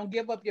Danny, point? don't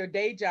give up your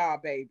day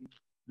job, baby.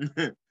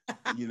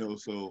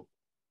 So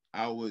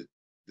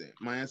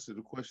my answer to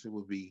the question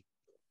would be,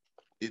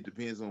 it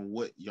depends on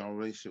what y'all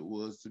relationship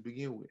was to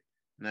begin with.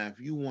 Now, if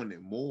you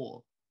wanted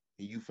more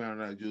and you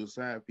found out you're a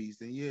side piece,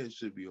 then it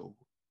should be over.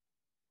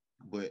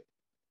 But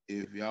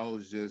if y'all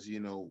was just,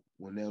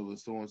 whenever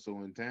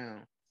so-and-so in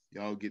town,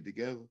 y'all get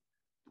together,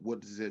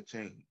 what does that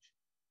change?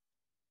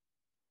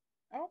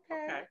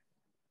 Okay.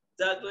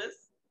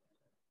 Douglas?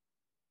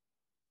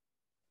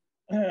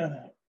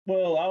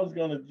 Well, I was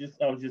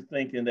just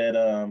thinking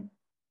that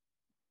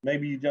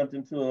maybe you jumped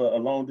into a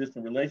long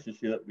distance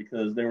relationship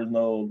because there was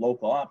no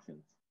local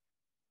options.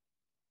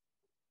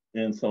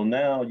 And so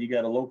now you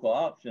got a local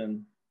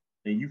option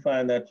and you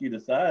find that you're the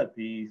side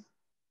piece,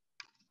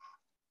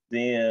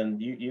 then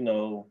you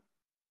know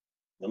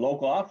the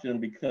local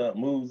option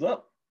moves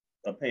up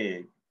a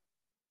peg,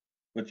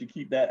 but you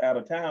keep that out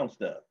of town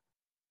stuff.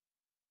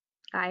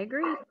 I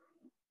agree.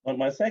 But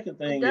my second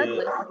thing Douglas.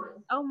 is,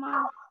 oh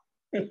my.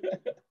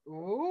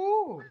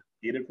 Ooh.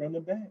 Get it from the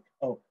back.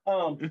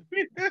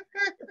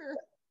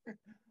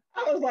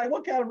 I was like,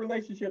 what kind of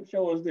relationship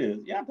show is this?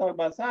 Y'all talking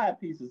about side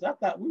pieces. I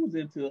thought we was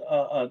into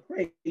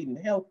creating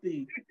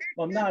healthy,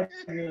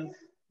 monogamous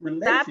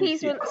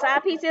relationships.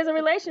 Side piece is a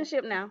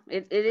relationship now.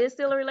 It is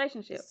still a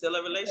relationship. It's still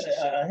a relationship.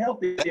 A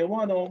healthy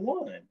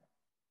one-on-one.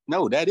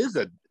 No, that is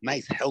a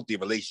nice, healthy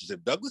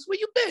relationship, Douglas. Where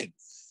you been?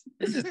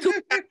 This is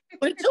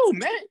 2022,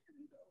 man.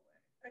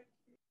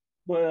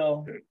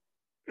 Well,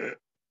 I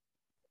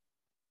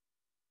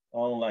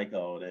don't like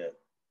all that.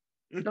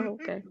 Oh,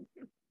 okay.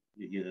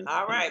 Yeah.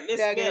 All right, Miss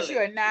Douglas, Millie.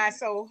 you're a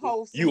nice old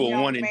wholesome You a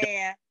young one and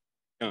man.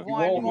 You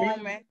One want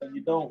woman. me,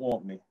 you don't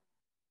want me.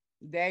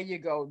 There you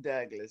go,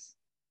 Douglas.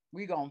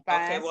 We're gonna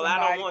find Okay, well,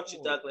 I don't want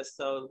you, Douglas,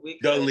 so we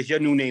could. Douglas, your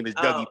new name is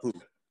Dougie Poo.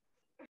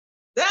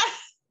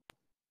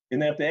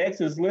 And if the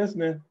ex is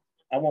listening,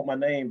 I want my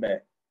name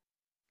back.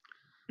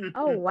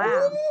 Oh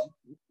wow.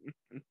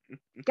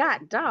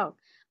 God dog.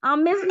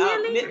 Miss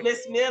Millie.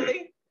 Miss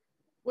Millie.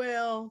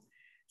 Well,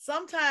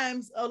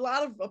 sometimes a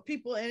lot of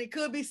people, and it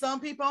could be some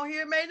people on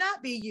here, it may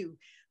not be you,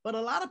 but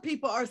a lot of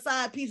people are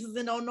side pieces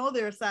and don't know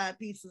they're side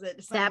pieces at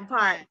the same That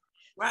part. time.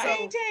 Right. So,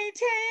 ting, ting,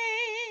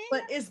 ting.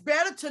 But it's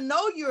better to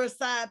know you're a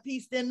side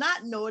piece than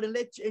not know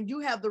it, and you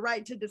have the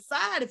right to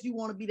decide if you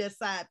want to be that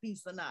side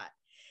piece or not.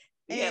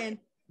 And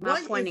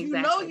if you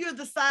know you're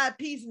the side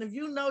piece, and if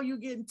you know you're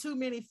getting too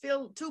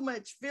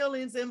much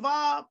feelings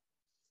involved,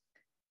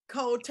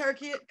 cold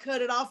turkey,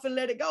 cut it off and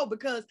let it go.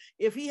 Because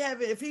if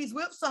he's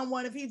with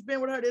someone, if he's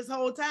been with her this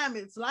whole time,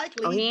 it's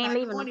likely he's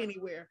not going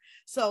anywhere.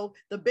 So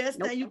the best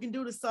thing you can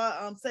do to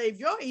save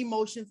your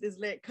emotions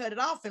is cut it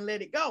off and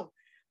let it go.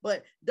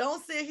 But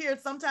don't sit here.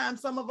 Sometimes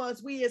some of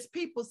us, we as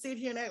people, sit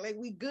here and act like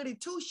we goody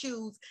two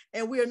shoes,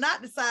 and we are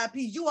not the side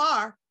piece. You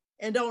are,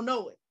 and don't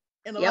know it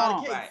in a lot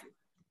of cases. Right.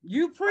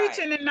 You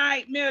preaching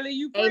tonight, Millie.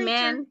 You preaching.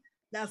 Amen.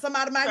 Now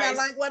somebody might not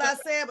like what I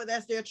said, but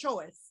that's their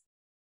choice.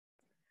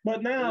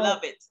 But now,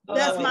 love it.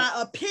 That's my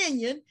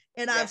opinion,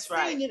 and I've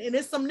seen it, and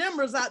there's some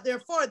numbers out there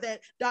for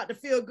that. Dr.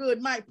 Feelgood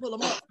might pull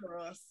them up for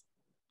us.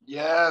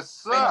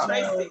 Yes,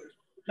 sir.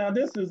 Now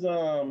this is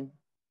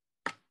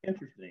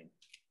interesting.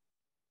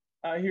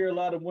 I hear a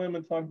lot of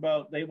women talk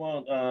about they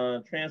want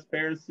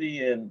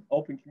transparency and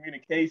open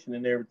communication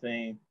and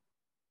everything.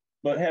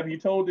 But have you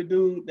told the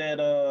dude that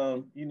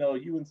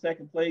you in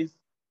second place?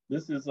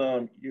 This is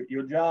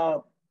your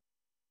job.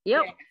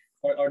 Yep.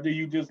 Or do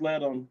you just let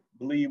them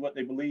believe what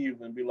they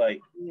believe and be like,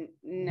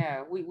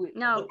 no,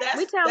 no.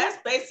 That's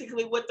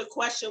basically what the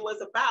question was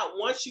about.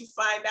 Once you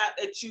find out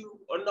that you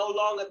are no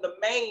longer the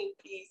main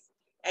piece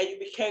and you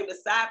became the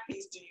side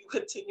piece, do you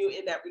continue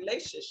in that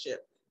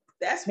relationship?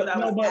 That's what I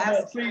was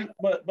asking.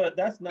 But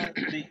that's not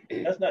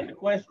the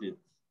question.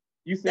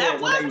 You said that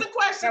was the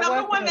question.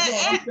 I'm the one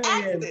that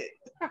asked it.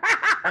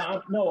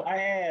 No,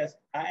 I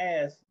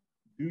asked,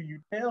 do you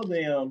tell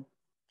them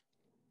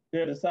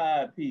they're the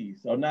side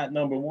piece or not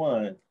number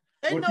one?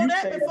 They know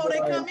that before they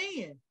come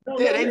in.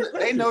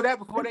 They know that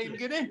before they even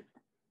get in.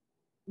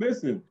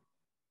 Listen,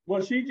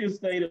 what she just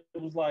stated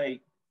was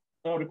like,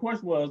 the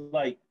question was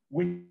like,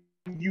 when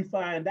you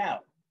find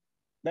out,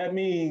 that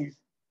means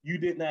you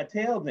did not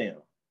tell them.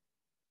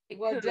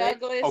 Well,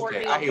 Douglas.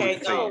 Okay.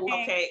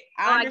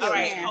 All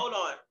right, hold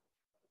on.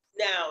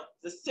 Now,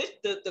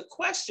 the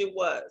question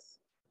was,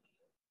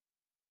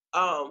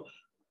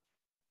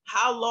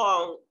 how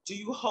long do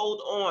you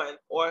hold on,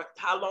 or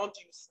how long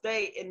do you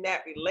stay in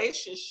that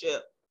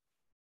relationship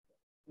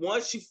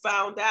once you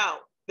found out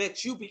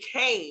that you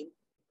became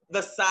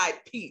the side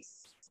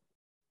piece?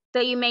 So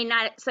you may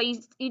not. So you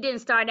didn't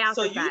start out.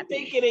 So you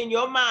thinking in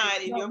your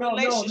mind, in your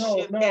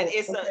relationship, that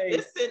it's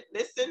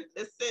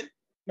listen.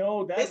 No,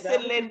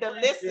 listen, Linda,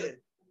 listen.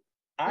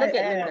 I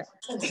asked,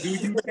 do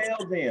you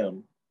tell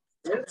them?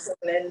 Listen,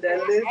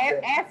 Linda,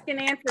 listen. Ask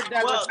and answer,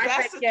 Douglas. Well,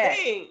 that's the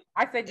thing.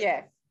 I said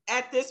yes.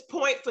 At this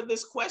point for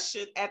this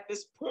question,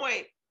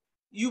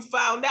 you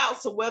found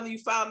out. So whether you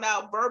found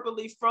out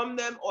verbally from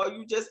them or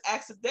you just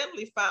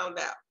accidentally found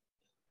out.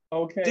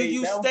 Okay. Do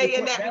you stay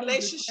in that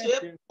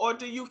relationship or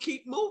do you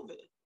keep moving?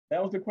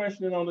 That was the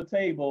question on the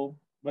table.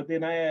 But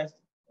then I asked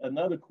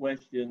another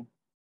question.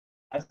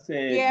 I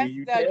said, yes, do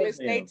you Douglas,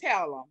 tell them? They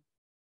tell them.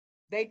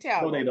 They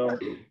tell them. No, they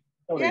don't.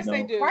 No, yes,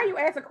 they do. Why you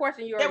ask a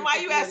question? Then why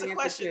you ask a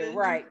question?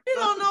 Right. He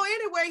don't know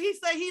anyway. He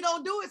said he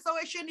don't do it, so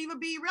it shouldn't even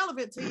be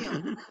relevant to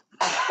him.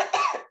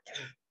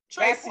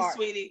 Tracy,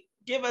 sweetie,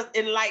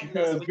 enlighten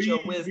us with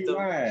your wisdom.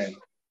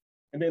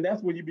 And then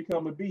that's when you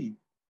become a B,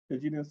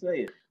 because you didn't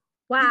say it.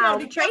 Wow,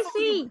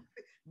 Tracy.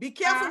 Be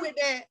careful with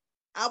that.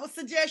 I would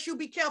suggest you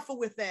be careful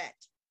with that.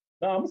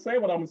 No, I'm going to say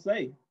what I'm going to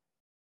say.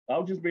 I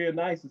was just being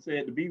nice and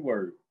said the B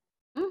word.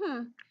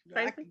 Mm-hmm.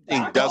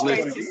 Douglas.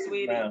 Tracy,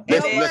 sweetie.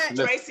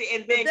 Tracy,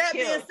 and then that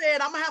being said,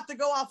 I'm gonna have to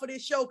go off of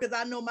this show because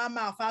I know my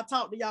mouth. I'll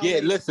talk to y'all.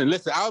 Yeah, listen. I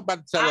was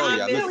about to tell all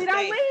y'all. Don't leave, girl.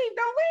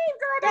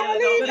 Don't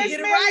leave. Get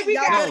it right.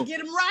 Y'all gotta get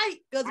them right.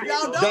 Because if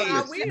y'all don't,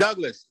 I will.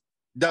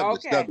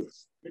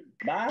 Douglas.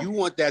 You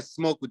want that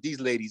smoke with these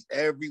ladies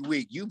every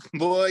week. You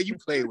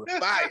play with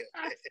fire.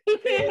 He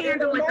can't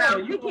handle it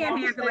though. He can't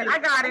handle it. I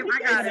got him. He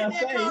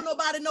can't call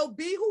nobody no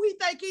B. Who he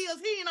think he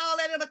is? He ain't all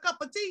that in a cup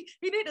of tea.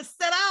 He need to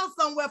sit down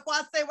somewhere before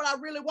I say what I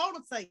really want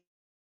to say.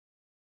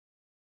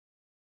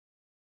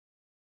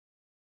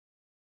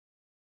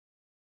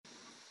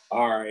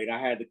 All right, I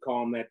had to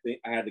calm that thing.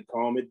 I had to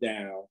calm it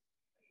down.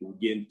 We're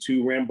getting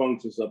too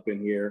rambunctious up in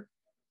here.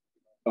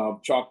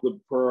 Chocolate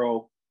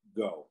Pearl,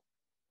 go.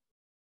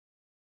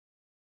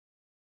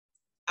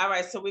 All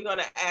right, so we're going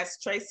to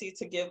ask Tracy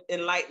to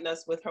enlighten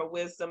us with her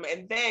wisdom.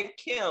 And then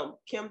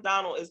Kim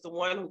Donald is the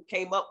one who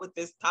came up with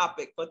this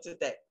topic for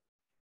today.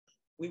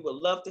 We would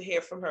love to hear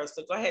from her.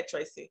 So go ahead,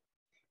 Tracy.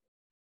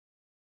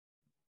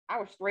 I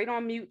was straight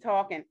on mute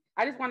talking.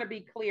 I just want to be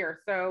clear.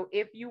 So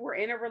if you were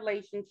in a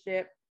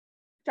relationship,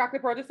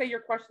 Chocolate Pearl, just say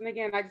your question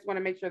again. I just want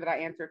to make sure that I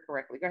answered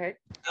correctly. Go ahead.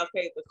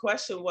 Okay, the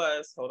question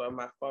was, hold on,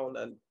 my phone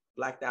done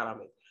blacked out on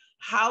me.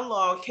 How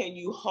long can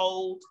you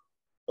hold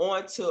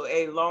onto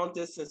a long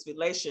distance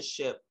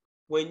relationship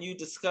when you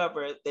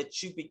discover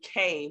that you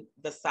became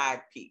the side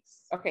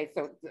piece? Okay,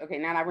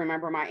 now I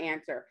remember my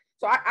answer.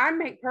 So I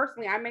make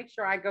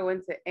sure I go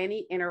into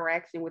any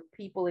interaction with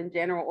people in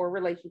general or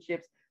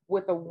relationships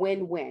with a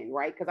win-win,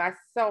 right? Because I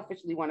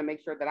selfishly want to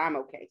make sure that I'm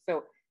okay.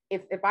 So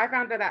if I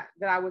found that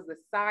I was the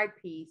side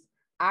piece,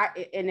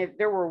 and if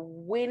there were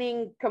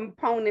winning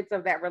components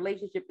of that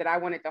relationship that I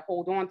wanted to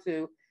hold on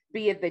to,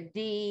 be it the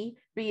D,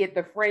 be it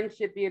the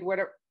friendship, be it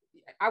whatever,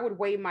 I would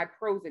weigh my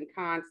pros and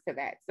cons to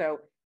that. So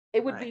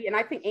it would be, and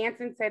I think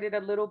Anson said it a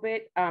little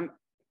bit.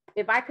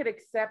 If I could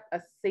accept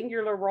a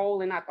singular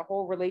role and not the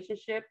whole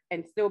relationship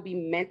and still be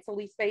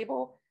mentally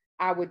stable,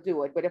 I would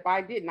do it. But if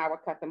I didn't, I would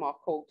cut them off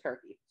cold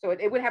turkey. So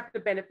it would have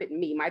to benefit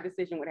me. My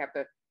decision would have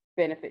to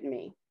benefit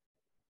me.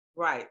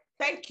 Right.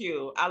 Thank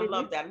you. I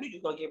love that. I knew you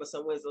were going to give us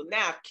some wisdom.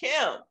 Now,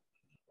 Kim,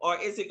 or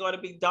is it going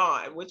to be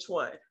Dawn? Which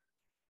one?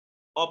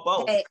 Or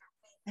both?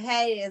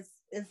 Hey,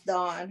 it's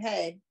Dawn.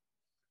 Hey,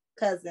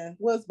 cousin.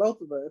 Well, it's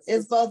both of us.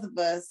 It's both of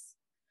us.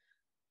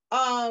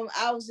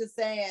 I was just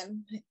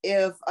saying,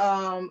 if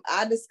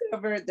I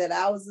discovered that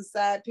I was a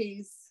side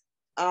piece,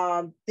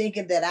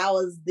 thinking that I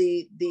was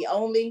the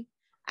only,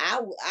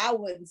 I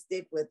wouldn't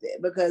stick with it,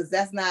 because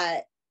that's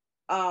not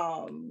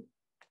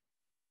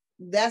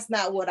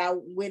what I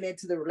went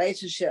into the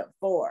relationship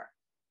for.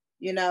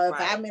 You know, if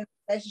I'm in a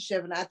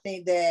relationship and I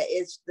think that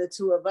it's the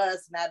two of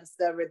us, and I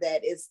discover that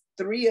it's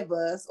three of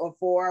us or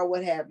four or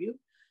what have you,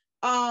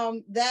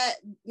 that,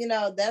 you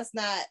know, that's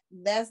not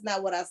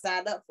what I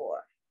signed up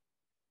for.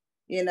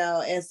 You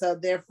know, and so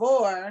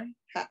therefore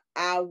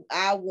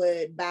I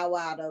would bow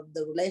out of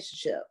the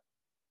relationship.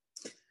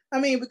 I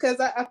mean, because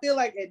I feel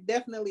like it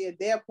definitely at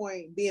that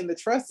point, being the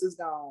trust is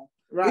gone.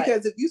 Right.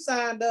 Because if you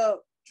signed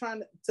up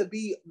trying to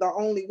be the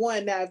only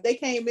one, now if they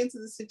came into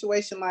the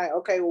situation like,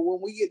 okay, well,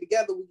 when we get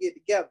together,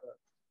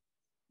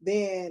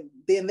 then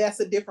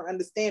that's a different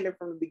understanding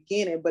from the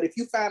beginning. But if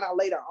you find out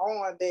later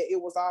on that it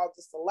was all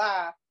just a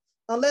lie,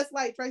 unless,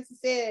 like Tracy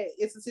said,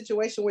 it's a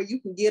situation where you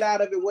can get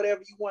out of it,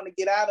 whatever you want to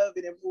get out of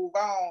it, and move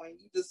on, and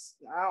you just,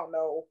 I don't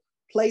know,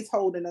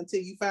 placeholding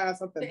until you find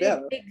something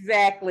better.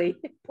 Exactly.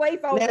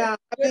 Placeholding. Now,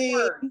 I mean,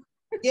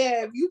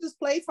 yeah, if you just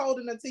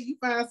placeholding until you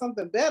find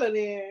something better,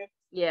 then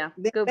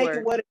good make word.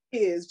 it what it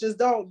is. Just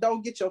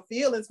don't get your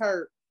feelings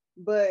hurt.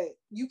 But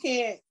you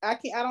can't, I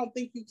don't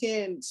think you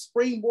can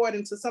springboard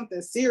into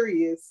something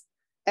serious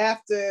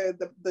after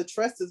the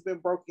trust has been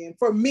broken.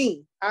 For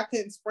me, I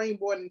couldn't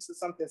springboard into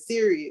something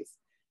serious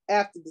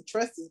after the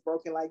trust is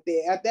broken like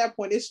that. At that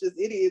point, it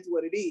is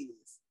what it is.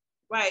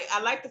 Right.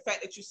 I like the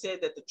fact that you said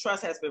that the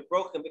trust has been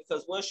broken,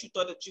 because once you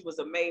thought that you was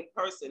a main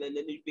person and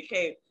then you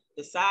became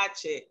the side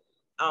chick,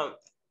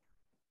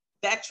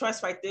 that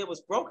trust right there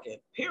was broken,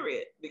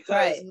 period.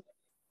 Because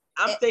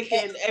I'm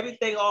thinking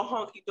everything all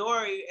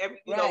hunky-dory,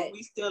 you know,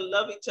 we still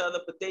love each other,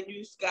 but then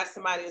you got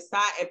somebody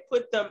inside and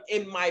put them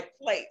in my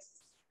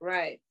place.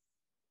 Right.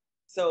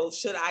 So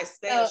should I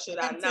stay or should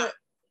I not?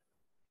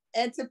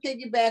 And to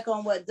piggyback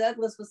on what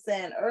Douglas was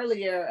saying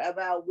earlier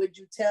about, would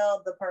you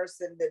tell the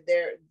person that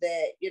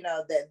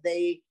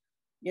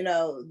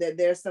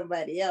there's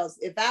somebody else?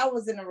 If I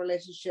was in a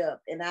relationship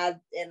and I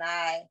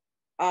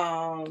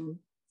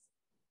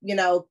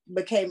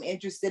became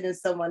interested in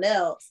someone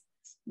else,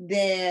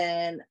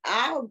 then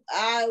I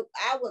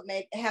would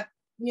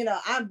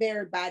I'm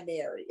very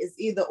binary. It's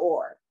either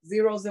or,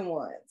 zeros and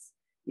ones,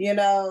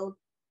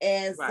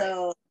 and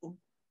so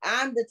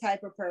I'm the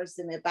type of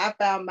person, if I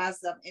found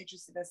myself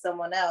interested in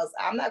someone else,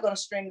 I'm not going to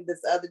string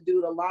this other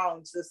dude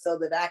along just so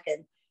that I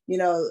can,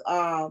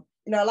 a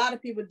lot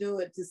of people do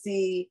it to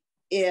see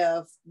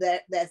if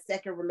that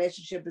second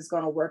relationship is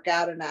going to work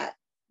out or not.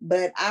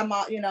 But I'm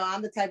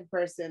the type of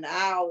person,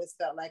 I always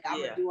felt like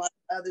I'm gonna do unto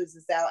others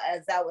as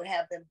I would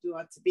have them do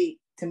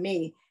to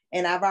me.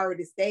 And I've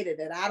already stated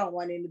that I don't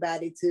want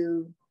anybody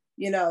to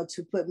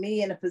put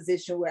me in a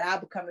position where I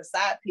become a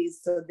side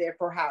piece. So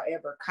therefore,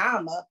 however,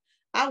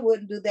 I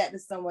wouldn't do that to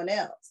someone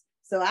else.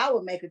 So I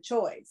would make a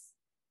choice.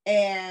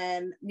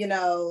 And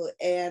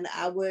and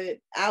I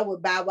would either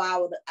bow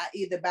out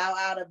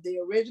of the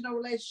original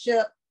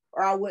relationship,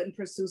 or I wouldn't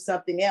pursue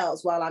something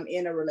else while I'm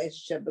in a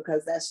relationship,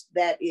 because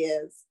that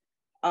is,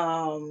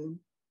 in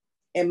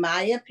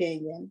my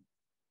opinion,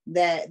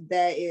 that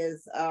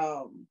is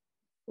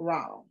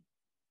wrong.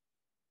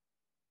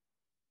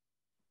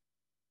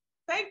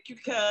 Thank you,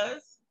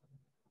 cuz.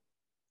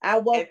 I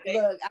woke up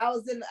to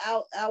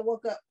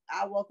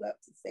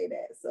say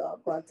that, so I'm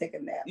gonna take a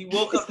nap. You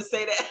woke up to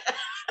say that?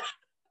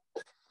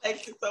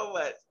 Thank you so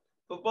much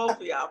for both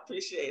of y'all.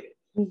 Appreciate it.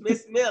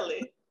 Miss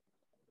Millie,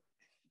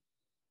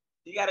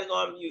 you gotta go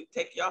on mute.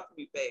 Take you off of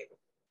me, baby.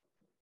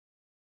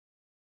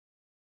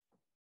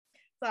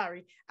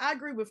 Sorry, I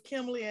agree with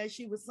Kimberly as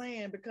she was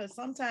saying, because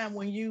sometimes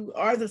when you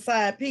are the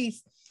side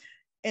piece,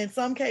 in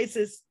some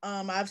cases,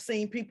 I've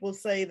seen people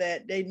say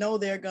that they know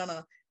they're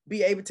gonna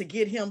be able to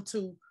get him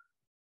to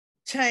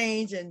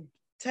change and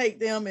take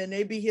them, and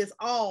they be his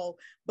all.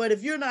 But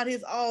if you're not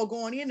his all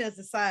going in as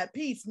a side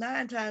piece,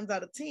 9 times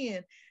out of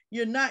 10,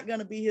 you're not going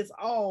to be his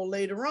all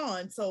later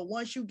on. So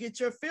once you get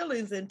your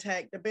feelings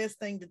intact, the best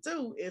thing to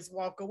do is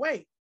walk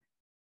away.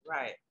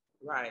 Right.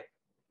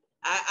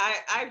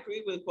 I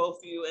agree with both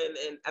of you,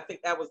 and I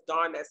think that was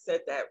Dawn that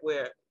said that,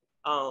 where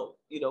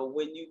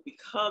when you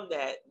become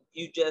that,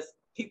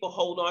 people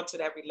hold on to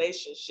that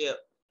relationship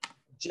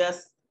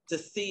just to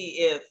see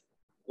if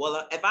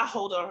I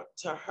hold on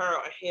to her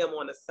or him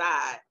on the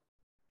side,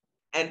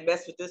 and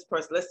mess with this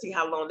person. Let's see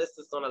how long this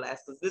is gonna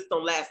last. Because this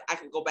don't last, I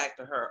can go back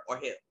to her or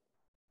him.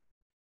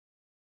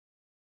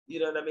 You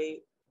know what I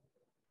mean?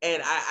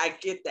 And I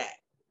get that.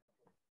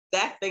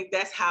 I think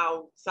that's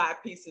how side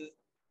pieces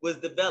was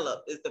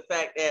developed, is the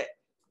fact that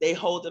they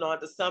holding on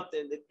to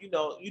something that you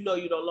no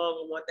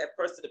longer want that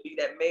person to be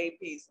that main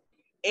piece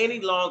any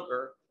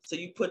longer. So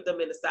you put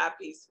them in the side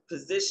piece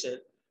position,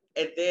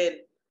 and then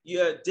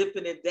you're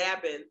dipping and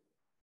dabbing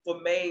for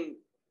main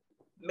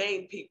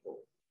people.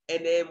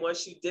 And then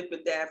once you dip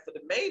and dab for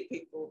the main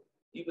people,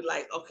 you be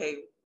like, okay,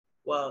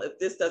 well, if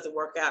this doesn't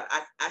work out,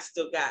 I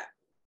still got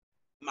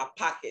my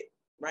pocket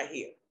right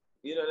here.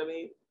 You know what I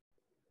mean?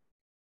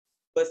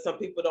 But some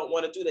people don't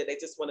want to do that. They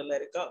just want to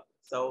let it go.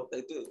 So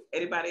they do.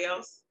 Anybody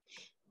else?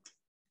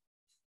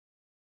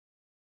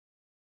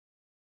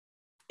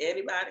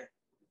 Anybody?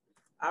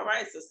 All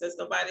right. So since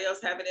nobody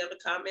else have any other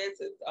comments,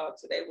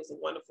 today was a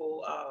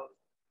wonderful,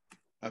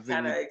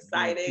 kind of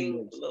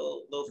exciting, a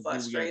little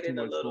frustrating,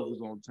 a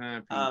little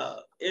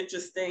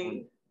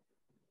interesting.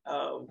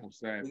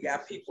 We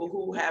got people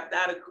who have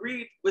not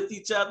agreed with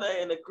each other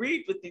and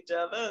agreed with each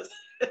other.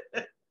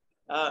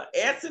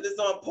 Anson is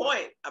on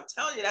point. I'm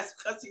telling you, that's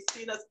because he's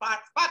seen us spot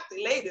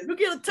the ladies. You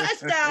get a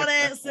touchdown,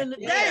 Anson,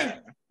 today.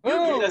 You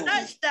get a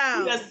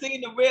touchdown.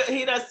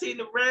 He done seen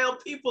the real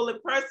people in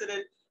person,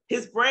 and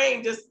his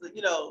brain just,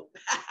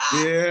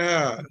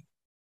 Yeah.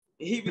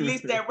 He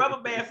released that rubber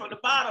band from the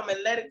bottom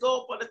and let it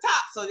go up on the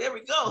top. So there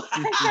we go.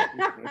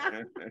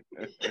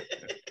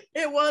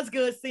 It was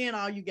good seeing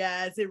all you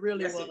guys. It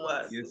really was.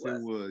 It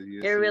was.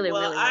 It really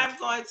was. I'm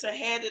going to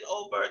hand it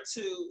over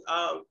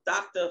to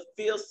Dr.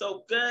 Feel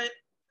So Good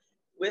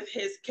with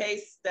his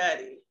case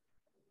study.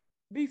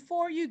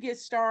 Before you get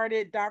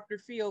started, Dr.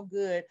 Feel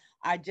Good,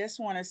 I just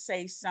want to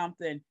say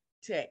something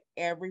to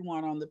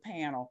everyone on the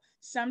panel.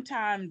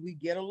 Sometimes we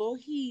get a little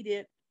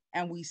heated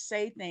and we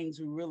say things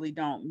we really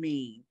don't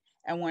mean.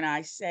 And when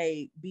I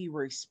say be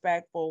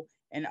respectful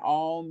in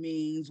all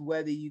means,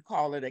 whether you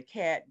call it a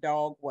cat,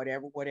 dog,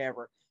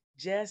 whatever,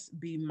 just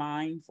be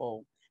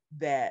mindful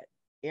that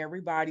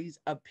everybody's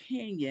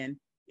opinion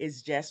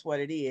is just what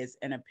it is,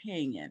 an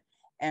opinion.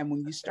 And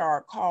when you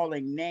start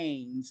calling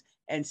names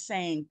and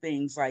saying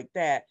things like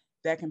that,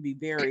 that can be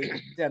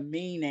very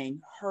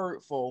demeaning,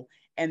 hurtful,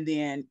 and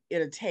then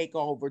it'll take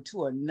over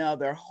to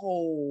another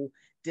whole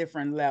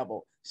different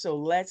level. So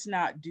let's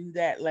not do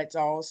that. Let's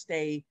all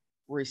stay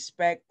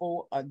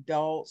respectful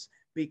adults,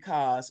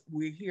 because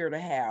we're here to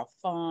have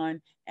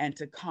fun and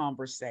to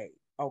conversate.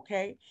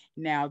 Okay.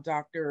 Now,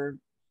 Dr.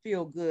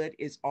 Feel Good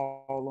is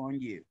all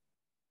on you.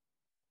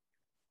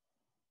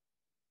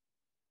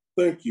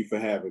 Thank you for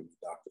having me,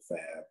 Dr.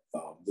 Fab.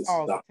 This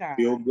is Dr.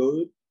 Feel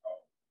Good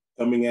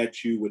coming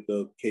at you with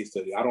the case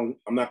study. I'm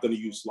not going to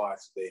use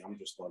slides today. I'm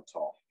just going to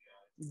talk.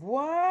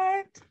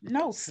 What?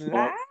 No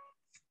slides?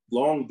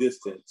 Long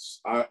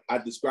distance. I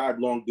describe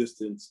long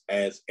distance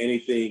as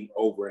anything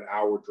over an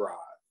hour drive.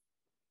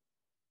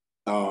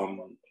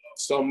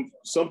 Some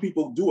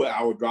people do an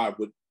hour drive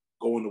with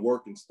going to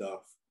work and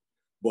stuff,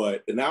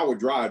 but an hour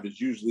drive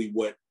is usually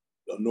what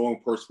a normal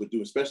person would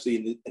do,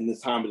 especially in this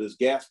time of this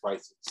gas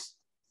prices.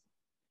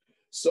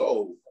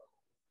 So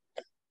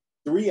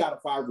 3 out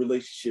of 5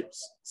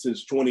 relationships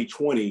since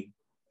 2020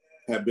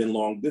 have been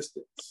long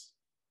distance.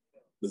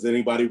 Does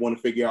anybody want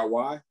to figure out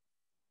why?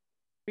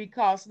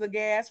 Because of the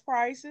gas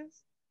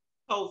prices?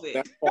 COVID.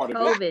 That's part of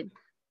COVID.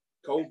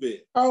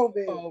 it.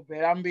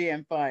 COVID. I'm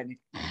being funny.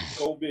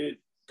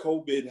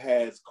 COVID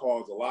has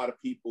caused a lot of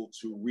people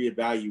to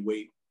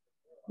reevaluate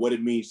what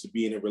it means to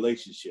be in a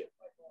relationship.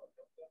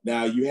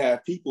 Now you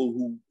have people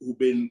who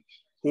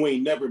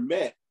ain't never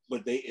met,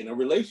 but they in a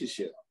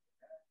relationship.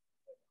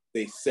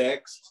 They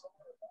sext,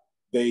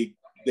 they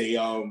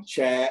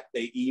chat,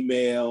 they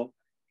email,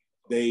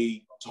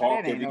 they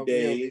talk every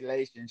day. Real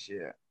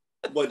relationship.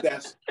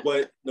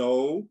 But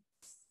no,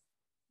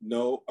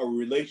 a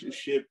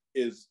relationship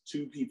is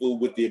 2 people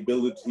with the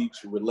ability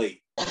to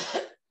relate.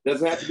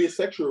 Doesn't have to be a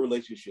sexual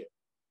relationship.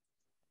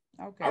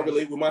 Okay. I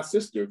relate with my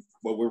sister,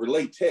 but we're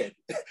related.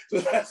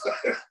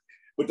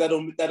 But that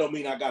don't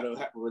mean I gotta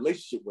have a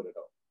relationship with her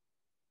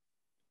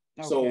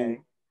though.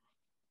 Okay.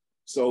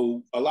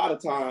 So a lot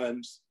of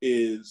times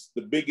is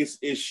the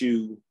biggest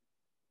issue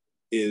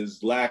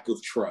is lack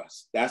of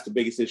trust. That's the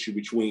biggest issue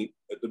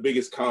the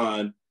biggest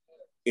con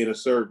in a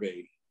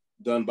survey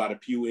done by the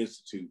Pew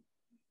Institute.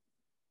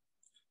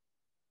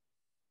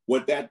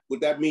 What that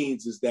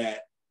means is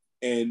that,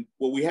 and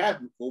what we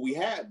have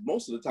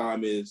most of the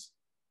time is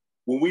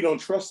when we don't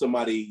trust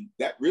somebody,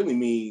 that really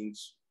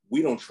means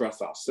we don't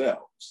trust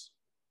ourselves.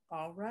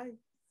 All right.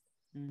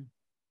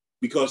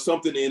 Because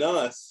something in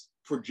us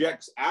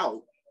projects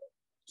out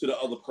to the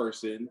other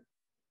person,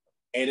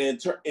 and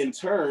in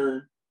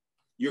turn,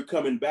 you're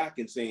coming back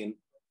and saying,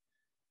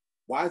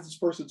 why is this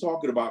person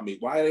talking about me?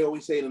 Why are they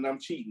always saying that I'm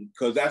cheating?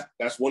 Because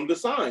that's one of the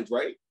signs,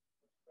 right?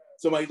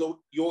 The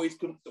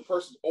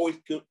person's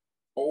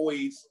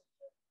always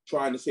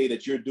trying to say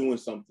that you're doing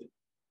something.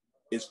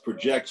 It's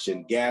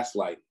projection,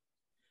 gaslighting.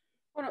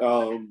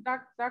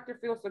 Dr.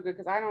 Feels So Good,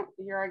 because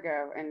here I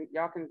go, and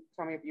y'all can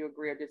tell me if you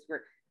agree or disagree.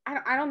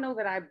 I don't know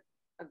that I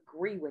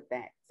agree with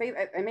that. Say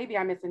that, and maybe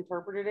I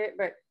misinterpreted it,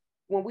 but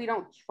when we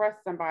don't trust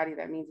somebody,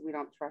 that means we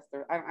don't trust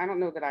her. I don't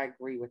know that I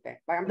agree with that.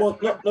 Like, no.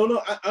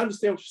 I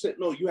understand what you said.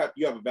 No, you have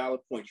a valid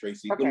point,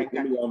 Tracy. Okay,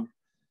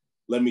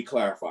 let me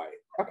clarify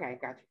it. Okay,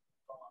 gotcha.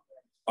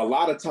 A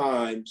lot of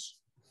times,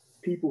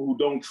 people who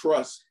don't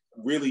trust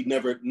really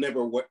never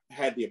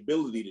had the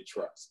ability to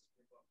trust.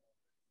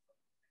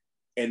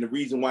 And the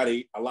reason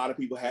why a lot of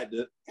people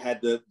didn't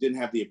have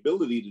the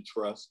ability to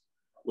trust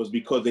was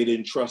because they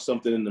didn't trust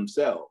something in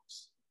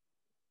themselves.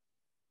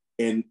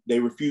 And they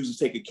refused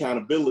to take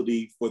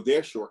accountability for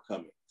their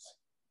shortcomings.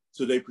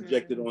 So they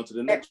projected onto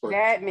the next person.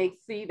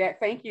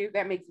 Thank you.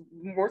 That makes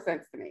more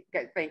sense to me.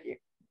 Okay, thank you.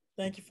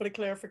 Thank you for the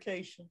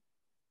clarification.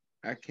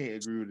 I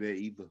can't agree with that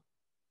either.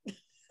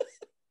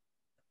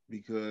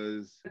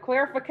 Because the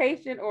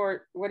clarification,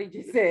 or what he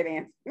just said,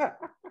 Anson.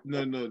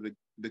 No,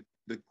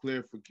 the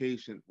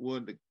clarification,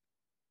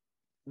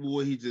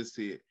 what he just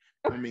said.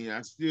 I mean,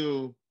 I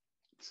still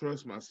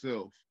trust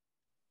myself.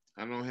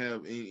 I don't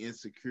have any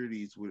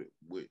insecurities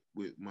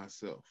with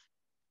myself.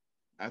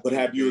 But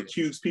have you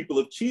accused people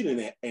of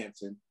cheating,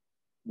 Anson,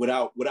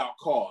 without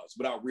cause,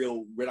 without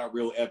real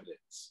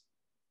evidence?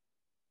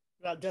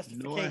 Without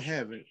justification. No, I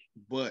haven't.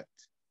 But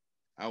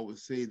I would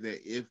say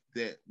that if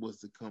that was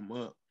to come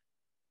up,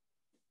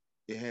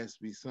 it has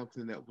to be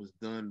something that was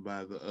done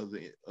by the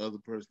other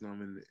person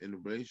I'm in a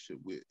relationship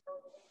with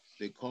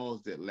that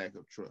caused that lack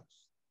of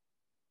trust.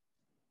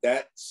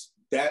 That's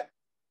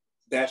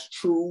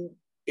true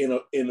in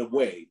a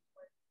way.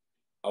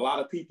 A lot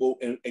of people,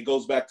 and it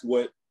goes back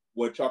to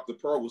what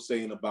Chocolate Pearl was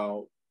saying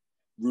about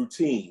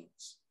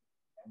routines.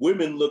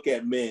 Women look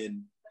at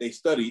men, they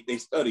study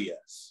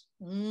us.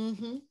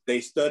 Mm-hmm.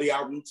 They study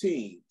our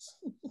routines.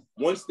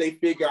 Once they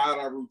figure out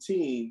our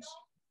routines,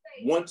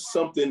 once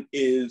something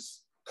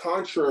is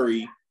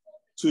contrary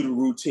to the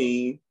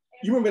routine,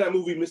 you remember that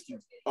movie, Mr.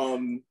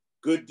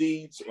 Good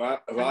Deeds, or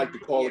I like to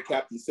call it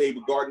Captain Save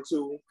a Garden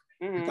Tool,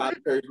 Tyler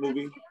Perry's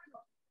movie.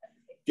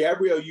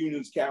 Gabrielle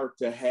Union's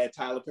character had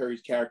Tyler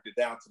Perry's character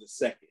down to the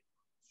second.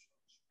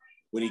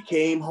 When he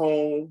came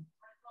home,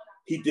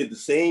 he did the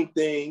same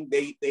thing.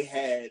 They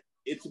had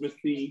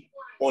intimacy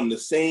on the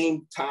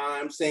same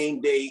time,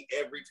 same day,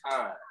 every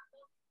time.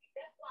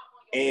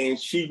 And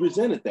she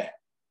resented that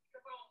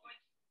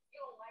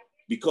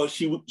because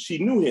she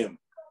knew him.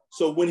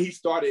 So when he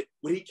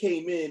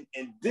came in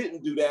and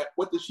didn't do that,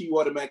 what did she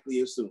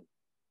automatically assume?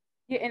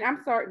 Yeah, and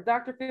I'm sorry,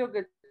 Dr.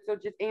 Feelgood. So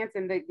just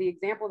answering the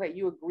example that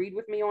you agreed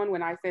with me on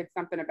when I said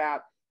something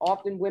about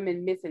often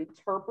women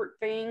misinterpret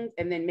things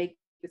and then make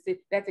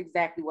decisions. That's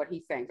exactly what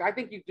he's saying. So I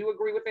think you do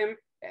agree with him,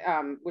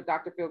 what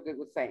Dr. Feelgood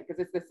was saying,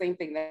 because it's the same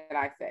thing that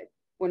I said.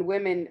 When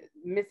women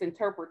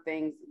misinterpret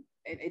things,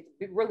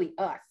 it's really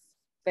us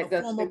that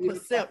does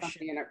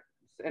perception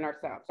in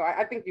ourselves. So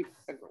I think you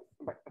agree.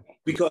 Okay.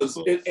 Because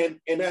and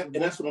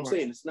that's what I'm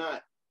saying.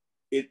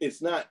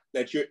 It's not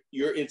that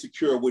you're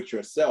insecure with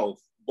yourself,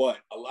 but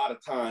a lot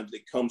of times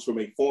it comes from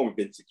a form of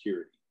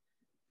insecurity.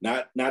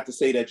 Not to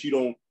say that you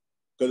don't,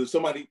 because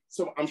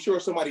I'm sure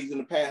somebody's in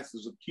the past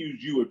has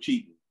accused you of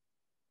cheating.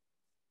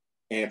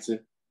 Anson.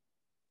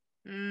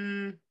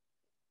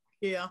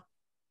 Yeah.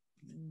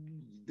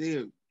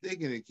 They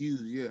can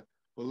accuse, yeah.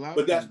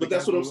 But that's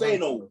what I'm saying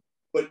though.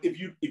 But if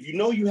you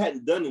know you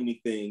hadn't done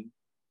anything,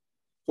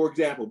 for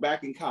example,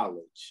 back in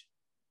college,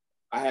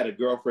 I had a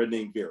girlfriend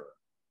named Vera.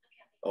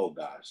 Oh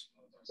gosh,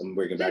 I'm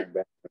bringing back.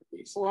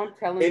 Well, I'm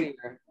telling you.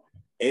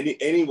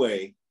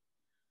 Anyway,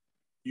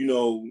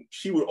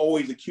 she would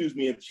always accuse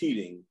me of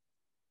cheating.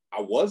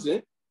 I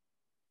wasn't.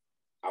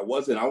 I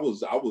was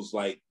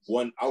like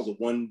I was a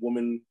one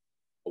woman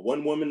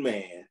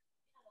man,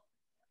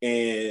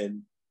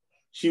 and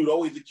she would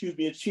always accuse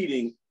me of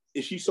cheating.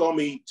 If she saw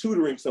me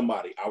tutoring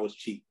somebody, I was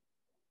cheating.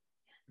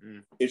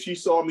 If she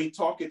saw me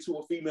talking to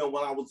a female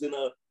when I was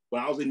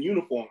in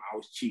uniform, I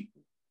was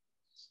cheating.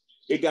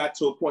 It got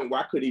to a point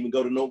where I couldn't even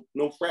go to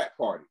no frat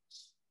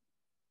parties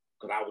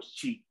because I was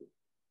cheating.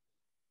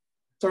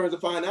 Turns to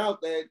find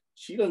out that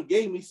she done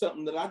gave me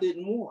something that I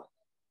didn't want.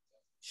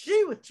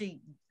 She was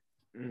cheating.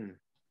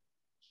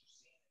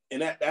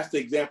 And that's the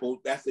example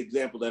that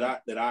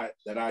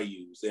I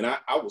use. And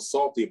I was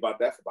salty about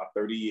that for about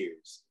 30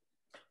 years.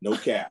 No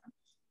cap.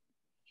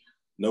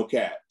 No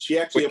cap. She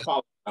actually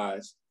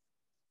apologized.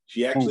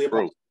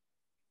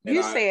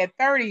 You said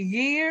 30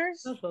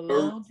 years? That's a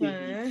long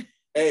time.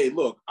 Hey,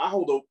 look, I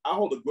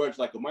hold a grudge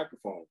like a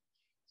microphone.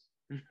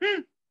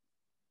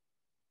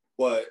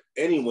 But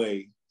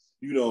anyway,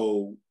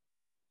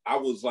 I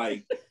was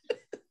like,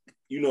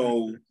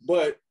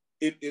 but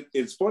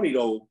it's funny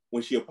though,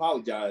 when she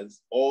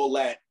apologized, all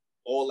that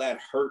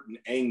hurt and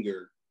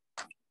anger,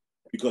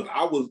 because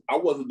I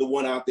wasn't the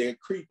one out there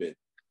creeping,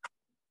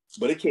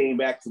 but it came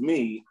back to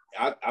me.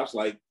 I was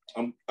like,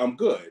 I'm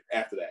good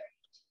after that.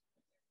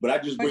 But I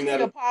just bring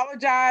that up.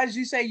 Apologized.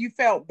 You say you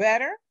felt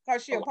better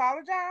because she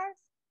apologized?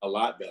 A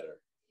lot better.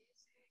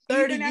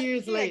 30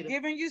 years later.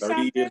 Giving you 30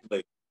 something? years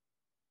later.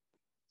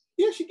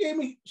 Yeah, she gave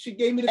me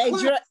the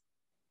clap.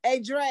 Hey,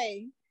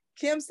 Dre,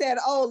 Kim said,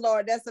 oh,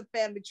 Lord, that's a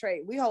family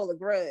trait. We hold a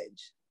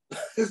grudge.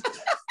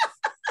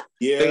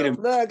 Yeah.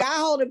 Look, I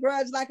hold a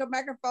grudge like a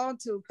microphone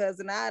too,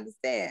 cousin. I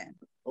understand.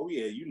 Oh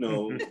yeah, you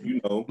know.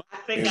 I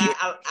think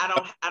I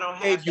don't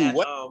have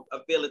that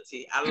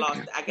ability. I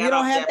lost. I got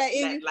off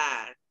that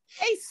line.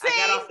 Hey,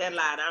 I got off that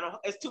line.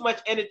 It's too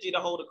much energy to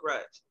hold a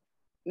grudge.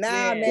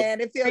 Nah, man,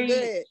 it feel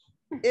good.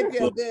 It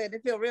feel good.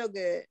 It feel real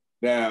good.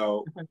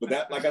 Now, but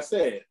that, like I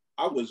said,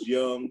 I was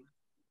young.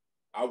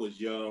 But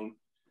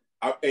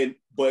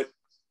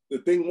the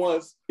thing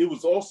was, it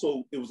was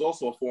also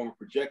a form of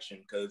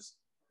projection, because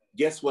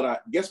guess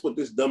what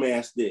this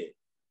dumbass did?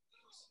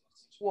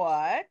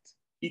 What?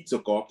 He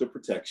took off the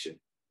protection.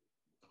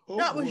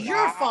 That was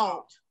your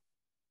fault.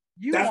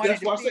 You wanted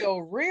to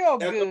feel real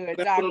good.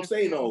 That's what I'm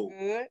saying, though.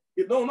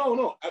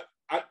 No.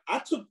 I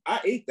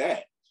ate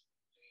that.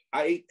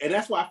 And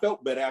that's why I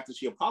felt better after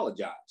she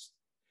apologized.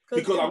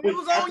 Because if it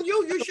was on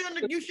you,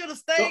 you should have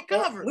stayed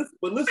covered.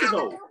 But listen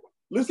though.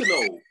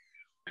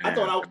 I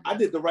thought I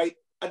did the right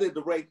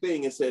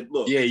thing and said,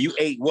 look. Yeah, you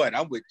ate what?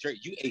 I'm with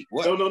Drake. You ate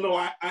what? No.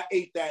 I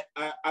ate that.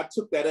 I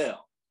took that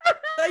L.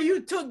 So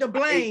you took the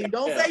blame.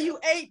 Don't say you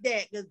ate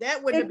that, because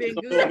that wouldn't have been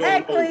good.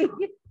 Exactly.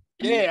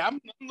 Yeah, I'm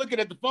looking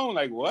at the phone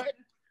like, what?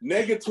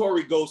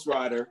 Negatory, Ghost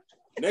Rider.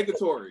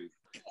 Negatory.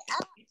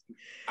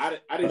 I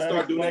didn't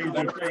start doing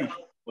that,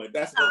 but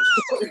that's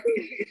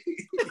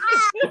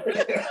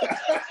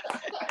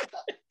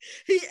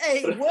he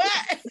ate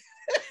what?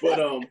 But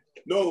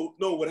no.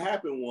 What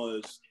happened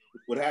was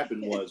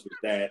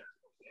that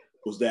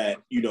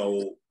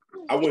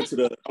I went to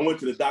the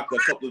doctor a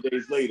couple of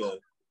days later.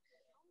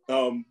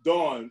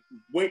 Dawn,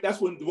 Wayne,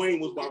 that's when Dwayne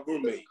was my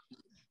roommate.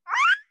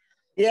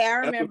 Yeah, I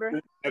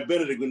remember. At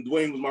Benedict, when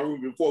Dwayne was my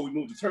roommate before we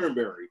moved to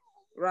Turnberry.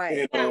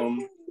 Right.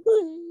 And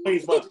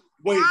Wayne's my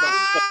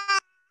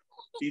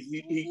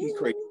he's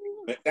crazy.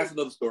 But that's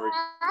another story.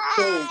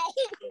 So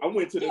I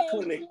went to the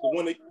clinic, the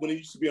one when it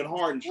used to be on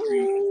Hardin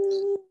Street,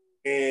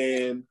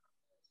 and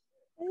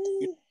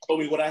he told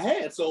me what I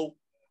had. So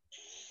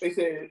they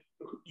said,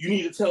 you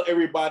need to tell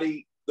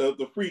everybody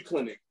the free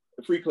clinic.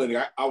 The free clinic.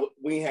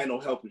 We ain't had no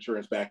health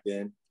insurance back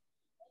then.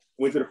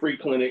 Went to the free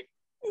clinic.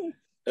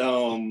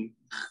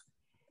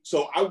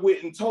 So I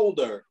went and told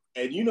her,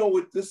 and you know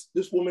what this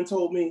woman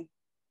told me?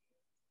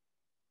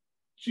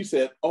 She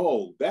said,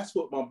 "Oh, that's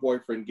what my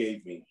boyfriend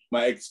gave me.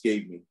 My ex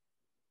gave me."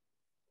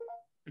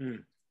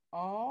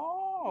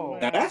 Oh,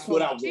 now that's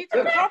what I was. She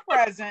took her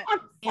present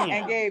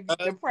and gave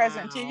the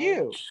present to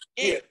you.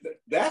 Yeah,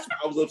 that's why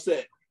I was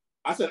upset.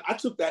 I said I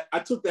took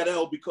that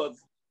L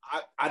because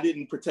I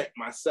didn't protect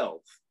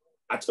myself.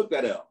 I took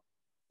that L.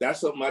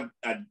 That's something my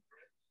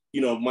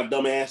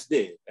dumb ass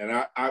did, and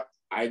I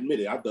admit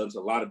it. I've done a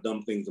lot of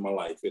dumb things in my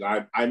life, and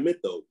I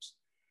admit those.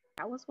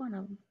 That was one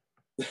of them.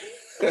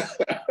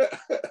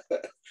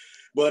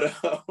 But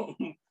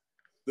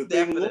the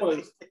thing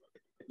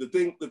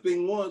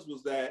was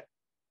that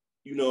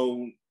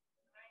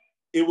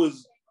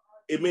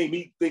it made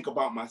me think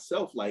about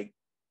myself. Like,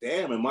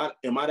 damn, am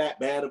I that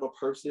bad of a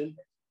person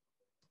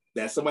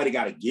that somebody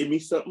got to give me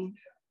something?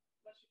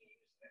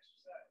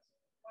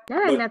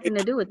 That had nothing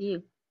to do with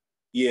you.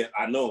 Yeah,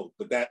 I know,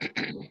 but that,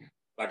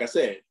 like I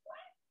said,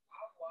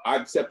 I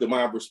accepted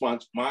my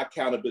response, my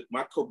accountability,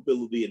 my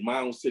culpability in my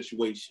own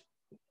situation.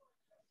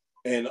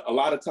 And a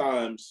lot of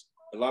times,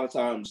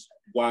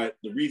 why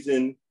the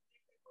reason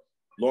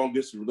long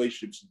distance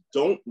relationships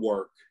don't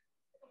work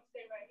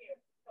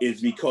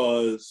is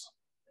because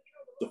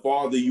the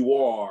farther you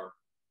are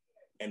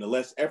and the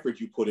less effort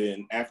you put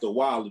in, after a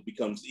while, it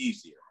becomes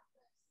easier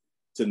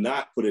to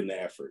not put in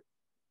the effort.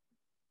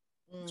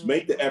 To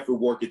make the effort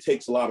work, it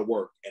takes a lot of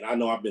work. And I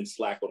know I've been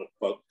slack on a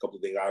couple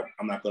of things.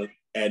 I'm not going to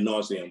ad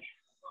nauseum.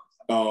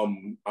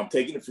 I'm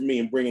taking it from me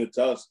and bringing it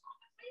to us.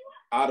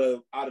 Out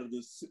of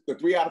the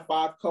 3 out of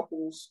 5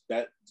 couples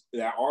that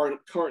are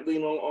currently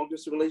in a long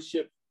distance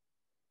relationship,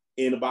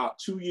 in about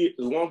 2 years,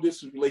 the long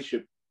distance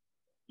relationship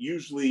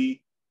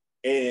usually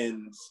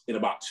ends in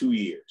about 2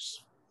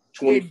 years.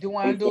 It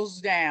dwindles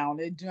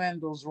down. It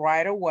dwindles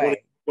right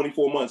away.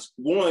 24 months.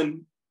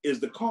 One is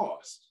the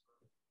cost.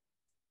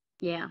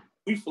 Yeah.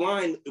 We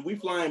flying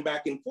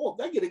back and forth.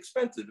 That get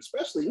expensive,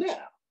 especially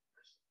now.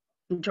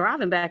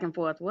 Driving back and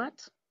forth.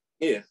 What?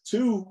 Yeah.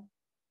 Two.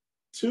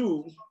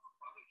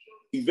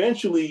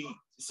 Eventually,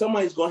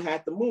 somebody's gonna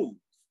have to move,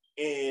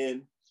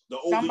 and the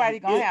older somebody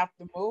gonna have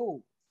to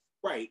move.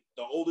 Right.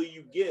 The older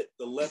you get,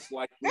 the less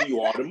likely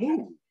you are to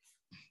move.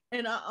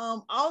 And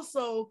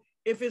also,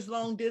 if it's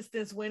long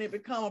distance, when it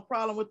become a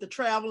problem with the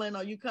traveling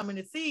or you coming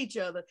to see each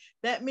other,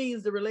 that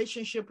means the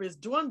relationship is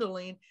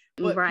dwindling.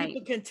 But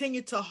people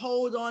continue to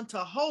hold on to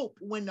hope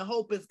when the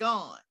hope is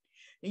gone.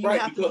 And you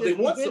have to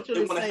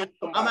eventually say,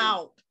 I'm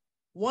out.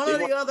 One or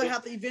the other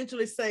have to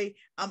eventually say,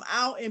 I'm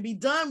out and be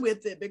done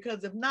with it,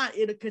 because if not,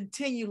 it'll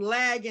continue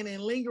lagging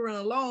and lingering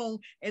along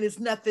and it's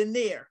nothing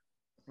there.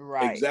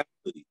 Right.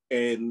 Exactly.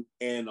 And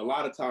a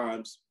lot of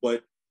times,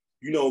 but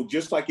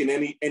just like in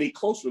any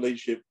close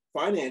relationship,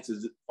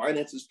 finances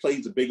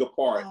plays a bigger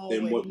part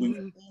than what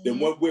we're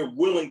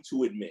willing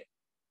to admit.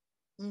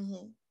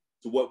 Mm-hmm.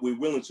 To what we're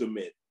willing to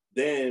admit.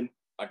 Then,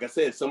 like I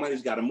said,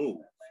 somebody's got to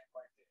move.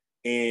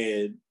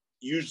 And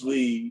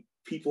usually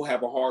people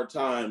have a hard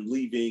time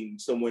leaving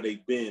somewhere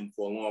they've been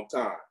for a long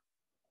time.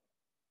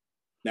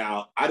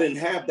 Now, I didn't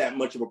have that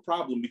much of a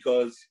problem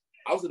because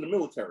I was in the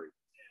military.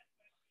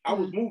 I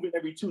was moving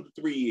every 2 to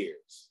 3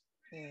 years.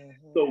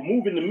 So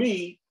moving to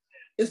me,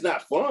 it's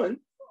not fun.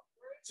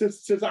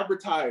 Since I've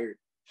retired,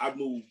 I've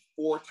moved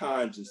 4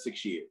 times in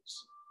 6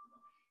 years.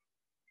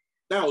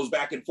 Now, I was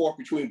back and forth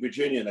between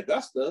Virginia and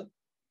Augusta,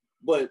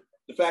 but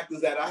the fact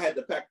is that I had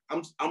to pack.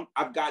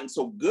 I've gotten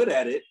so good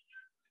at it.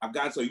 I've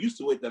gotten so used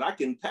to it that I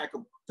can pack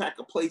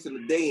a place in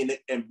a day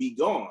and be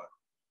gone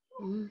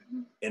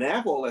and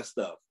have all that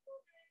stuff.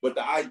 But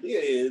the idea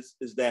is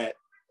that,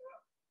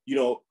 you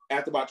know,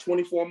 after about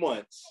 24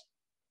 months,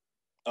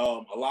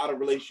 a lot of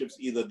relationships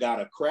either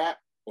gotta crack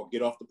or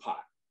get off the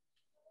pot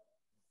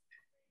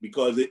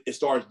because it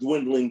starts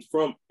dwindling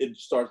from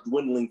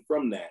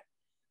that.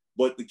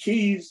 But the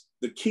keys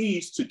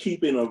to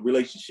keeping a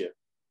relationship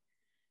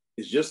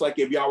is just like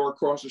if y'all were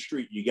across the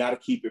street, you got to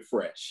keep it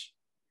fresh.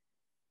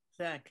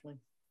 Exactly.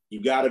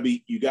 You got to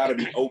be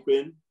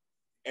open,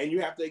 and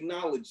you have to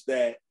acknowledge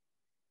that,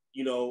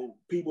 you know,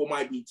 people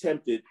might be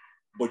tempted,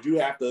 but you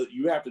have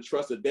to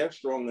trust that they're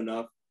strong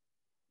enough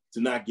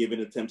to not give in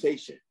to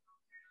temptation.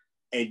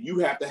 And you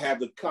have to have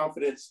the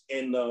confidence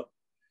and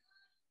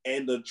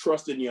the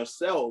trust in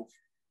yourself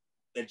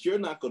that you're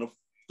not going to,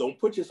 don't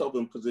put yourself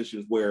in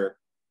positions where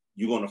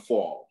you're going to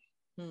fall.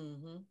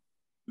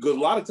 Because a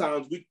lot of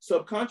times we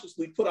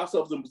subconsciously put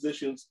ourselves in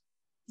positions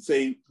to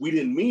say we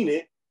didn't mean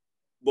it,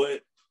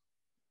 but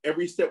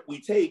every step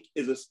we take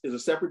is a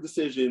separate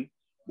decision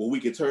where we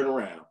can turn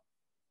around.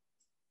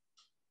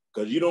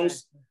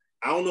 Because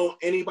I don't know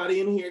anybody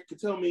in here can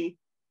tell me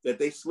that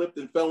they slipped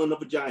and fell in a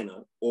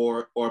vagina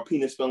or a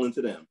penis fell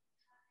into them.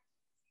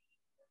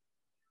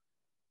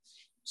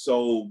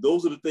 So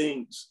those are the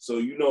things. So,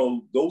 you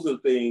know, those are the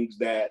things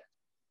that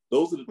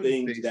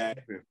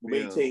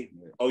maintain.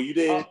 Oh, you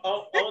did?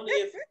 Only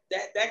if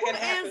that can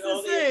happen.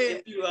 Only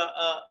if you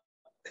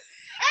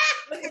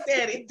look at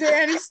Daddy.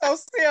 Daddy's so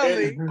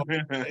silly.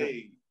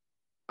 Hey,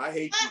 I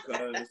hate you,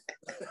 cuz.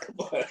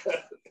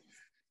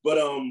 but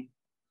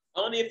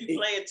only if you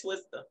playing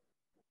Twister.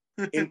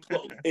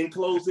 In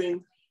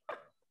closing,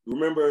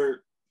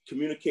 remember,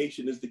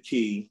 communication is the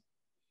key.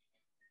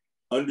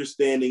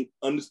 Understanding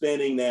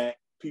that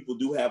people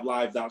do have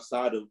lives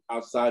outside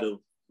of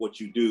what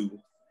you do,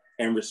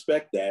 and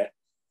respect that.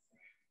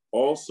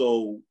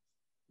 Also,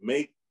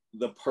 make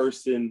the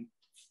person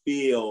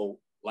feel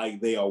like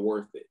they are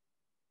worth it.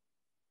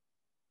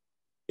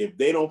 If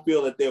they don't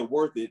feel that they're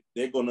worth it,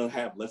 they're going to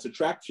have less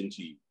attraction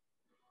to you.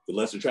 The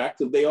less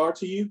attractive they are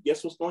to you,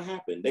 guess what's going to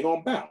happen? They're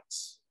going to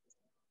bounce.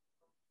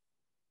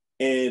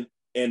 And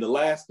the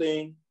last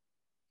thing,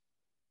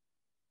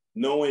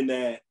 knowing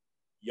that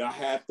y'all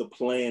have to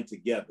plan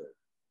together.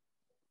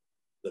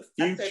 The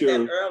future, I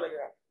said that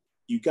earlier.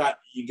 You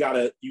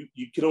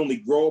can only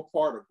grow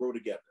apart or grow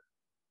together.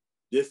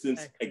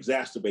 Distance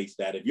exacerbates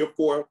that.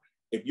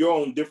 If you're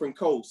on different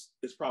coasts,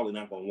 it's probably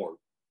not going to work.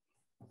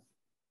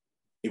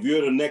 If you're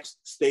in the next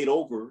state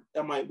over,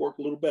 that might work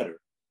a little better.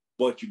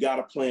 But you got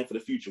to plan for the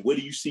future. Where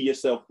do you see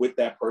yourself with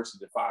that person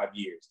in 5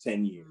 years,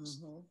 10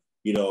 years?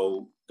 You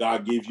know,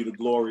 God gives you the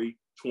glory,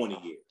 20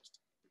 years.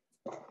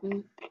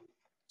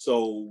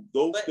 So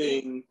those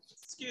things.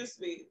 Excuse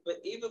me, but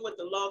even with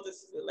the long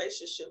distance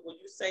relationship, when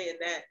you're saying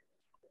that,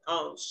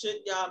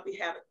 should y'all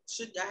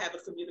have a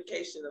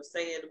communication of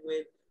saying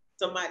when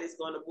somebody's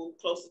going to move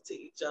closer to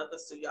each other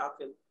so y'all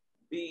can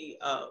be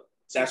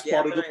that's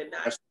part of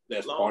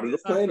the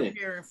planning.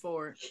 Preparing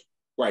for it.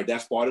 Right,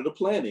 that's part of the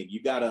planning.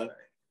 You gotta,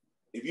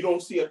 if you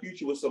don't see a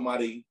future with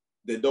somebody,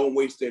 then don't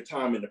waste their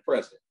time in the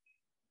present.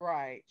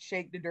 Right,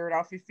 shake the dirt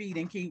off your feet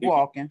and keep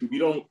walking. If you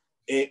don't,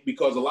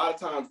 because a lot of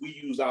times we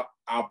use our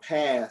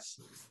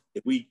past.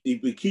 If we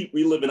keep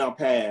reliving our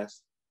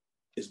past,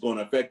 it's going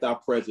to affect our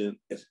present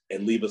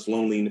and leave us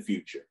lonely in the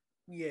future.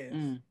 Yes.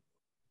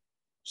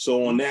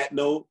 So on that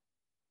note,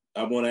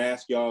 I want to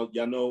ask y'all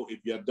know, if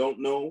y'all don't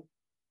know,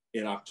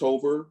 in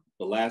October,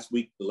 the last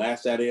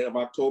Saturday of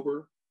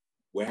October,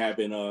 we're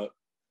having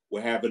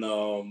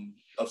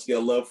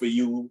Upscale Love for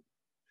You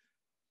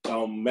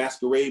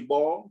masquerade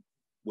ball.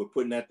 We're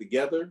putting that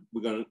together.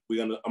 I'm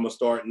gonna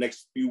start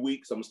next few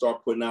weeks. I'm gonna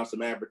start putting out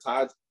some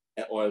advertisements,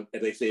 or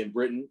as they say in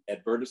Britain,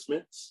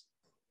 advertisements.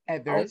 I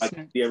would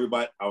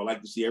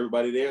like to see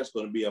everybody there. It's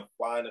going to be a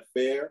fine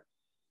affair.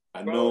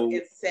 I know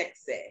it's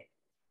sexy.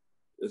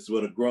 This is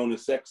what a grown and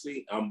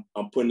sexy. I'm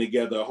putting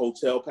together a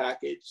hotel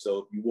package. So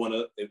if you want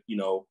to, if you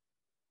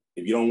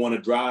don't want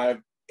to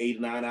drive 8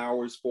 or 9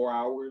 hours, 4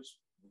 hours,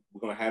 we're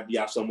going to have you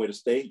out somewhere to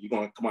stay. You're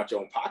going to come out your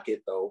own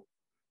pocket though,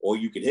 or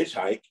you can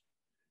hitchhike.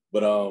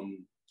 But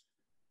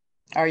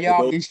or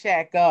y'all can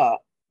shack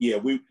up. Yeah,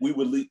 we're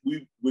going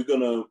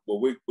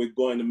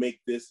to make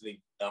this an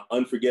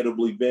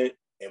unforgettable event,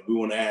 and we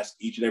want to ask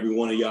each and every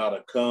one of y'all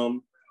to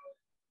come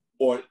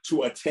or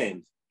to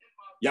attend.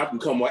 Y'all can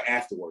come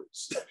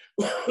afterwards.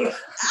 But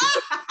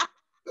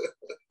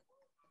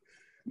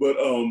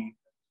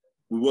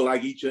we would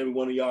like each and every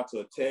one of y'all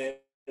to attend.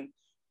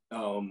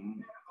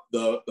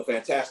 the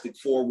Fantastic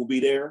Four will be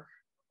there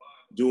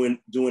doing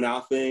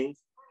our thing.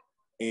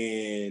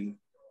 And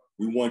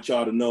we want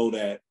y'all to know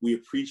that we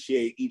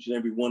appreciate each and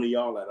every one of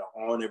y'all that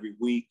are on every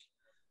week.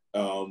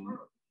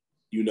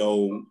 You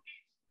know,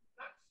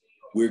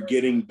 we're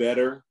getting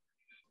better.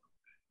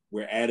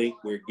 We're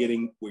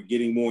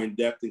getting more in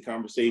depth in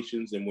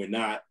conversations, and we're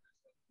not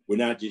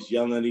just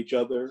yelling at each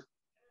other.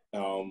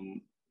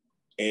 And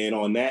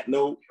on that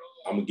note,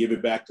 I'm gonna give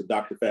it back to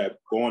Dr. Fab.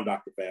 Go on,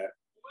 Dr. Fab.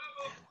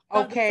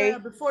 Okay. Dr.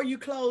 Fab, before you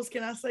close,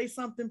 can I say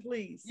something,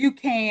 please? You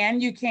can.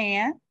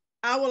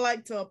 I would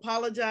like to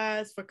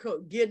apologize for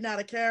getting out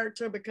of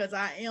character, because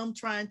I am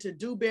trying to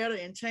do better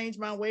and change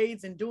my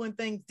ways and doing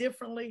things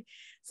differently.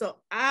 So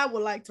I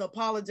would like to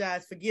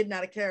apologize for getting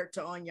out of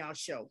character on y'all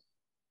show.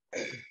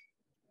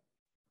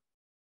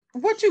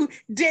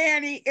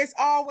 Danny? It's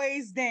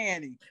always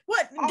Danny.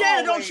 What?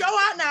 Danny don't show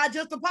out now.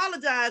 Just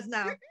apologize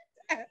now.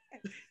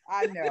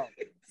 I know.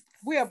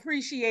 We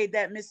appreciate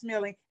that, Miss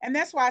Millie. And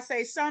that's why I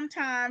say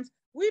sometimes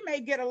we may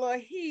get a little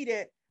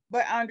heated,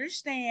 but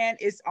understand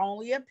it's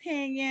only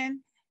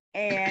opinion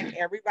and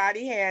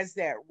everybody has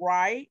that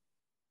right.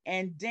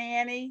 And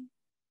Danny,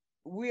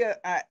 we're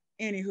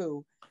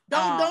anywho.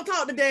 Don't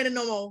talk to Danny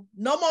no more.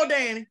 No more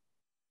Danny.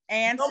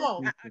 And no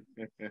more.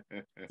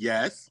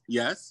 Yes.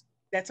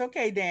 That's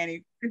okay,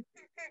 Danny.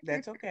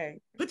 That's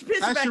okay. Put your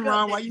picture Hi, back Sharon.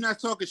 up. Why you not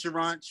talking,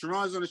 Sharon?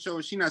 Sharon's on the show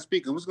and she's not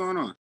speaking. What's going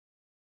on?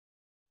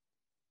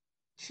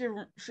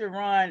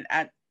 Sharon,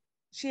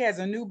 she has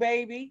a new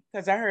baby,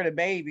 because I heard a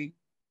baby.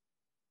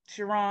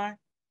 Sharon?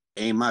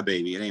 Ain't my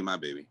baby. It ain't my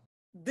baby.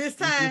 This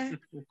time.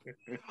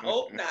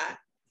 Hope not.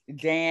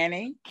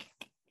 Danny.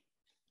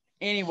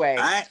 Anyway,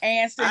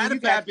 Anson, you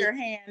got your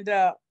hand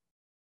up.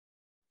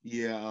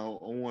 Yeah, I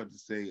wanted to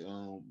say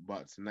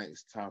about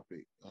tonight's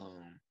topic.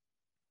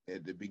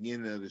 At the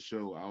beginning of the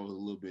show, I was a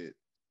little bit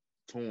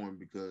torn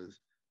because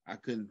I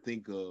couldn't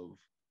think of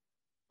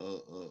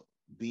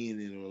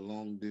being in a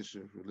long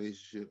distance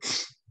relationship.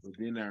 But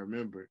then I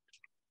remembered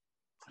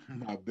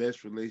my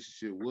best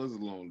relationship was a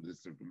long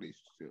distance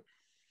relationship.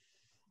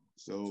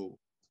 So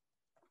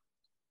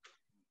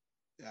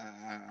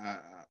I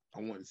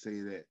want to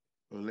say that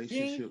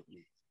relationship,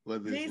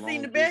 whether you it's ain't long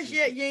seen the best distance,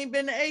 yet, you ain't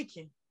been to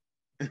Aiken.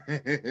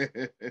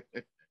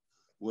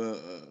 Well,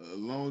 a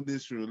long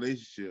distance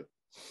relationship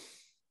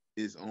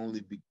is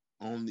only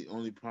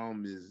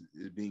problem is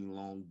being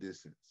long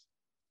distance.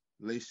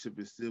 Relationship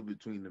is still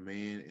between the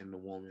man and the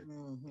woman,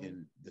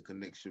 and the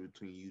connection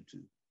between you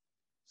two.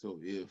 So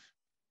if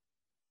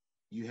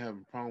you have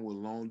a problem with a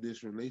long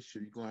distance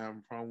relationship, you're gonna have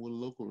a problem with a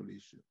local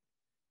relationship.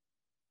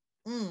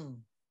 So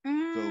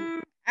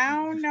I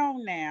don't know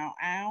now.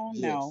 I don't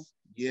know.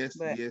 Yes.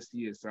 I'll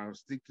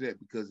stick to that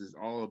because it's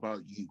all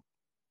about you.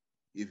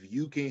 If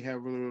you can't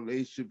have a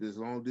relationship that's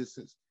long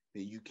distance,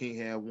 then you can't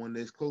have one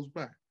that's close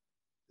by.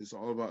 It's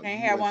all about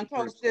can't you have one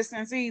close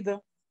distance either.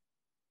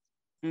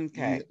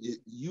 Okay.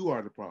 You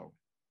are the problem.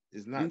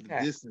 It's not the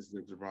distance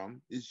that's the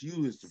problem. It's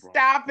you is the problem.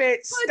 Stop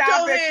it.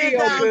 Stop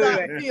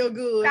it. Feel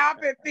good.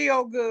 Stop it.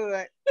 Feel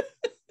good.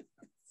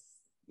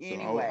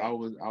 Anyway.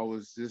 So I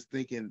was just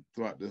thinking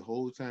throughout the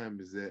whole time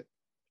is that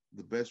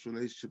the best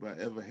relationship I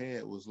ever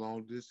had was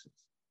long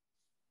distance.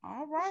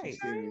 All right. She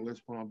stayed in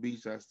West Palm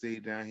Beach. I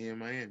stayed down here in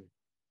Miami.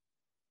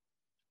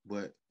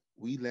 But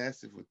we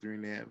lasted for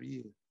 3.5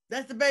 years.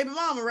 That's the baby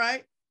mama,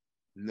 right?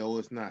 No,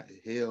 it's not.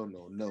 Hell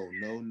no.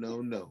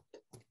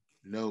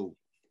 No.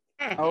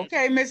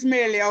 Okay, Miss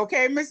Millie.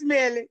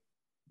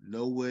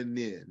 Nowhere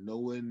near.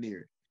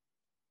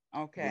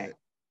 Okay.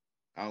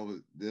 But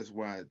that's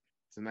why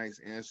tonight's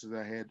answers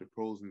I had the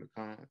pros and the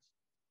cons.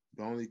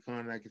 The only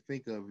con I can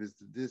think of is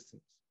the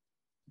distance.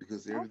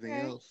 Because everything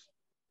else,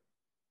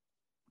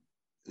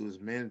 it was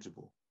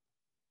manageable,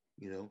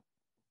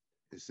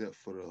 except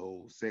for the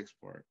whole sex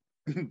part.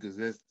 Because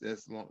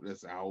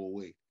that's our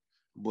way.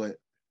 But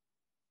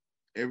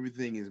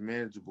everything is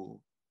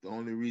manageable. The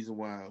only reason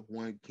why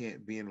one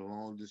can't be in a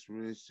long distance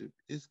relationship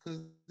is because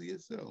of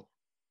yourself.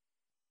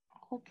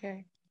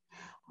 Okay.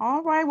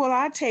 All right. Well,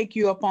 I'll take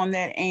you up on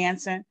that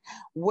answer.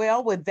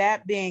 Well, with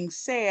that being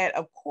said,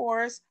 of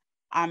course,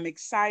 I'm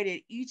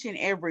excited each and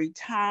every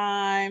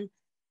time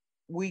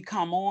we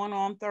come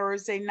on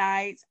Thursday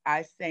nights.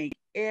 I thank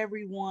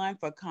everyone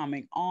for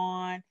coming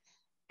on.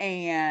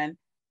 And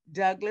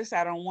Douglas,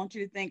 I don't want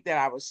you to think that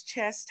I was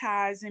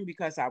chastising,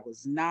 because I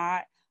was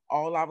not.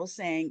 All I was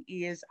saying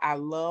is I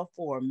love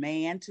for a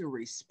man to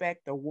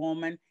respect a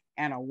woman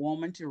and a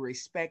woman to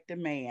respect a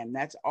man.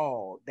 That's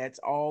all. That's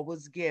all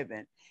was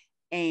given.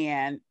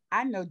 And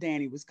I know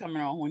Danny was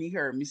coming on when he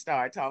heard me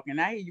start talking.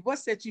 I hear you.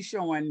 What's that you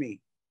showing me?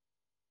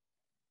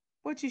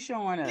 What you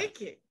showing us?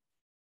 Ticket.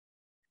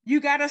 You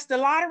got us the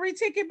lottery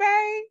ticket,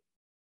 babe?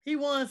 He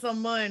won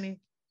some money.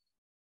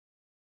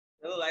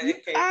 Look like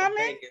it came from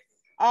Vegas.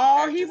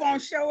 Oh, he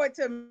won't show it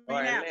to me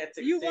now.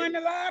 You City. won the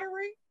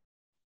lottery?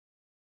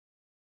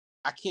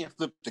 I can't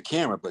flip the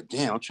camera, but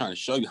damn, I'm trying to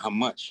show you how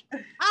much.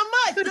 How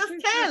much? Just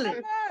tell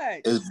it.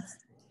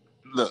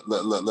 Look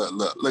at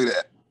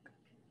that.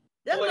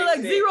 That look like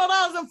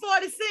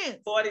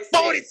 $0.40. 40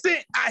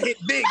 cents. I hit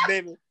big,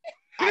 baby.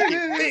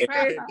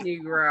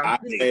 Negro. I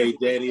say,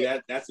 Danny,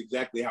 that's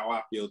exactly how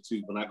I feel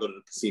too when I go to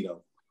the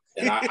casino.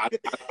 And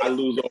I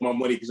lose all my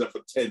money except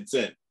for 10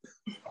 cents.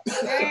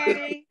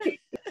 Danny,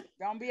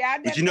 don't be out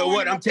there. But you know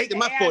what? throwing it I'm up in taking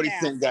the my air 40 now.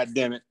 cents,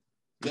 goddammit.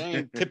 They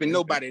ain't tipping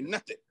nobody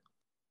nothing.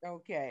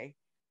 Okay.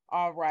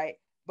 All right.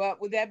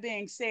 But with that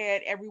being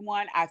said,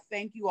 everyone, I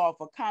thank you all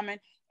for coming.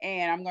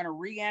 And I'm going to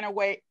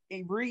reiterate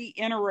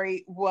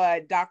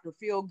what Dr.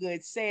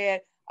 Feelgood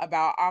said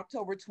about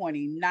October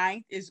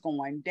 29th is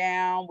going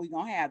down. We're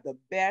going to have the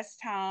best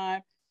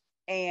time.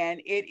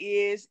 And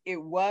it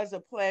was a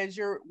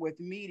pleasure with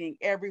meeting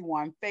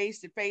everyone face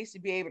to face to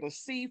be able to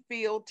see,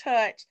 feel,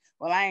 touch.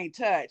 Well, I ain't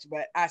touched,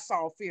 but I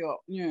saw, feel,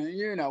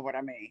 you know what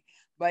I mean.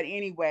 But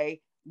anyway,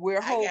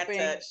 we're hoping. I got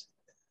touched.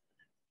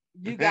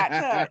 You got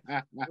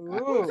touched.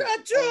 Who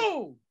got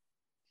you?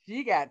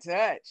 She got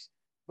touched.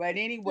 But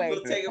anyway,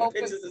 people taking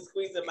pictures and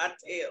squeezing my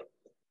tail.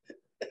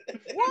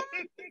 What?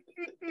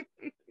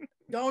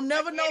 Don't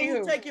never know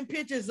who's taking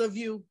pictures of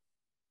you.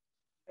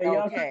 Hey,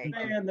 y'all keep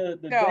saying the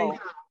date.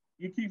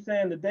 You keep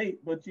saying the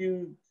date, but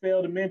you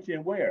fail to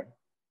mention where.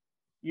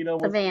 You know,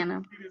 when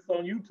Savannah. you see this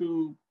on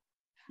YouTube.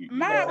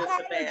 My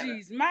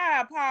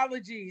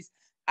apologies.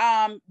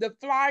 The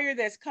flyer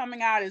that's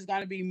coming out is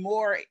going to be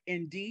more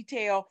in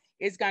detail.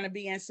 It's going to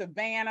be in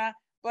Savannah,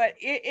 but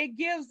it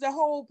gives the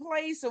whole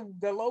place of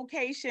the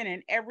location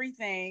and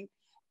everything.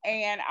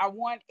 And I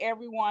want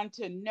everyone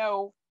to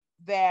know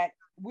that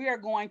we are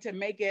going to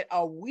make it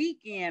a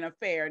weekend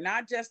affair,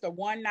 not just a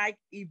one-night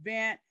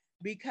event,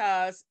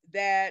 because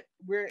that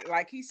we're,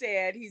 like he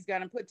said, he's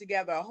going to put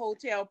together a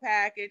hotel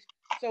package.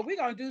 So we're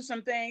going to do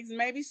some things.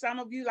 Maybe some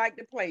of you like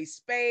to play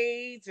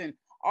spades and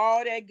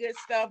all that good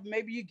stuff.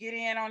 Maybe you get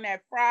in on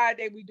that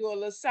Friday. We do a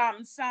little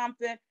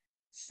something.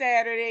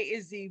 Saturday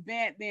is the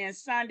event. Then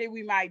Sunday,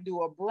 we might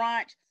do a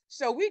brunch.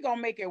 So we're going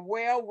to make it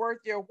well worth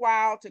your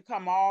while to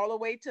come all the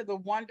way to the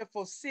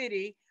wonderful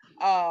city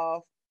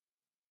of,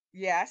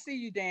 I see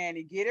you,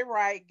 Danny. Get it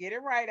right.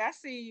 I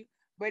see you.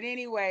 But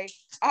anyway,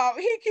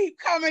 he keep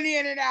coming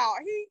in and out.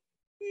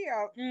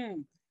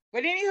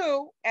 But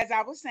anywho, as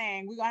I was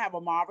saying, we're going to have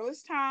a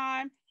marvelous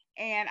time.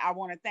 And I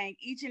want to thank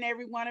each and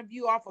every one of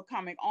you all for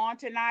coming on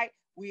tonight.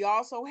 We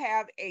also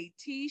have a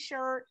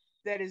t-shirt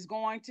that is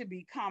going to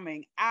be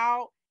coming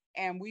out,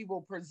 and we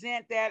will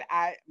present that.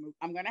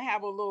 I'm going to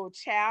have a little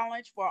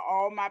challenge for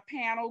all my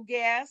panel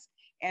guests,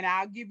 and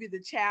I'll give you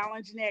the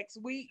challenge next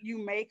week.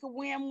 You may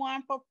win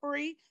one for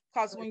free,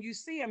 because when you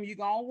see them, you're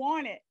going to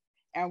want it.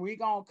 And we're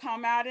going to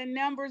come out in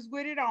numbers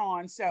with it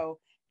on. So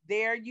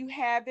there you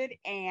have it.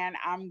 And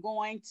I'm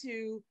going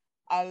to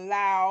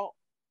allow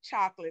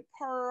Chocolate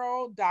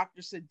Pearl,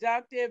 Dr.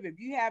 Seductive, if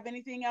you have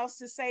anything else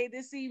to say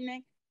this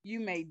evening, you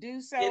may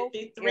do so.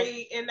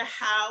 53 in the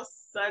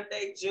house,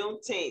 Sunday,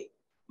 Juneteenth.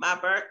 My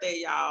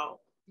birthday, y'all.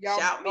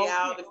 Shout me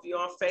out if you're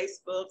on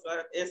Facebook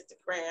or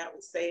Instagram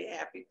and say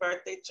happy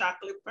birthday,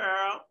 Chocolate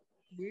Pearl.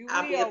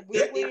 I'll be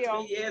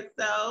 53 years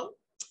old.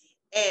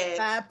 And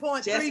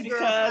 5.3, just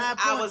because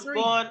I was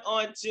born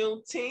on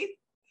Juneteenth,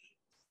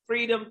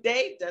 Freedom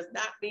Day does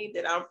not mean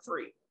that I'm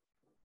free.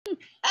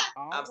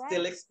 I'm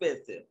still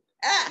expensive.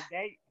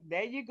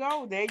 There you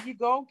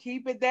go.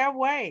 Keep it that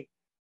way.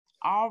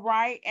 All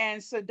right.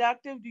 And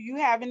Seductive, do you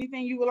have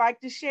anything you would like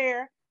to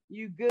share?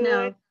 You good?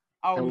 No.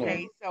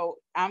 Okay. So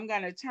I'm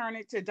going to turn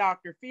it to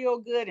Dr.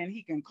 Feelgood, and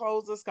he can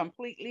close us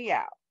completely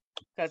out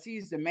because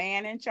he's the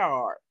man in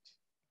charge.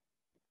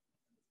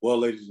 Well,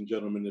 ladies and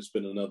gentlemen, it's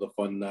been another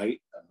fun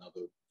night,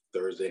 another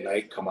Thursday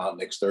night. Come out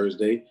next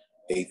Thursday,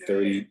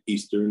 8:30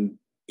 Eastern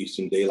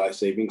Daylight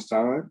Savings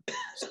Time.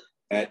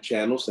 At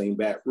channel, same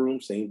bat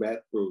room.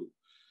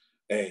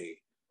 Hey,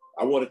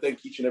 I want to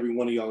thank each and every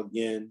one of y'all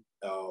again.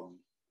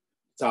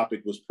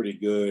 Topic was pretty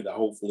good.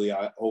 Hopefully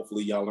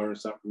y'all learned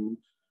something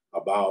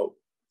about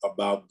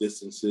long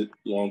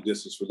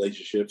distance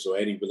relationships or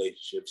any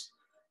relationships.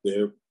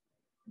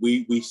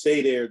 We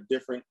say they're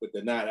different, but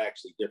they're not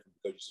actually different,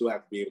 because you still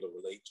have to be able to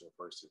relate to a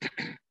person,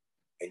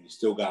 and you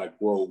still got to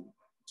grow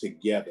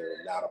together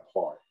and not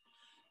apart.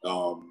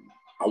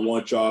 I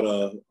want y'all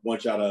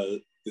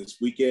to this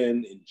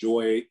weekend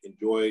enjoy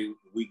the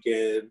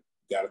weekend.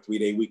 Got a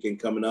 3-day weekend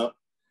coming up.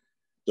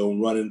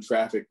 Don't run in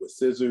traffic with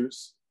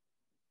scissors.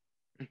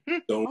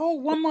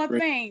 One more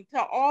thing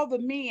to all the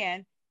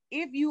men: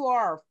 if you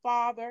are a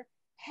father,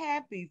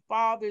 happy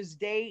Father's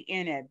Day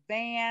in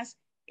advance.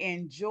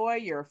 Enjoy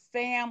your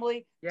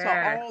family.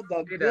 To all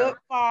the good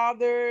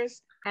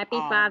fathers. Happy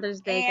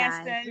Father's Day,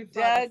 Anston,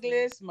 guys.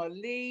 Douglas,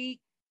 Malik,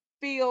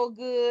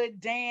 Feelgood,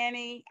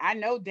 Danny. I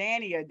know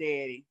Danny a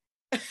daddy.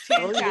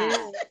 10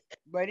 times.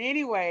 But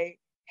anyway,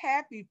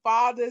 happy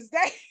Father's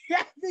Day.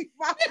 Happy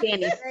Father's Day.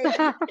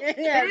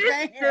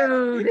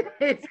 Dude,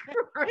 it's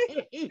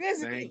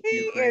crazy. He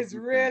is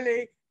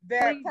really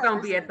that Please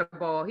don't be at the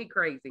ball. He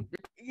crazy.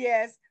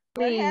 Yes.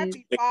 But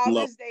happy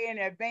Father's Day in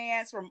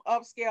advance from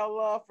Upscale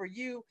Love for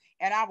you.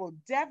 And I will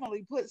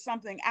definitely put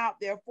something out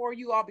there for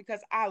you all,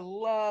 because I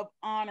love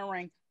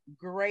honoring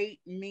great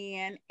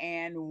men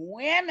and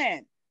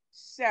women.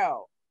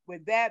 So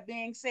with that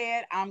being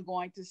said, I'm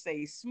going to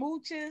say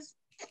smooches,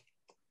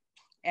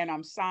 and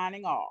I'm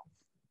signing off.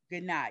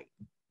 Good night.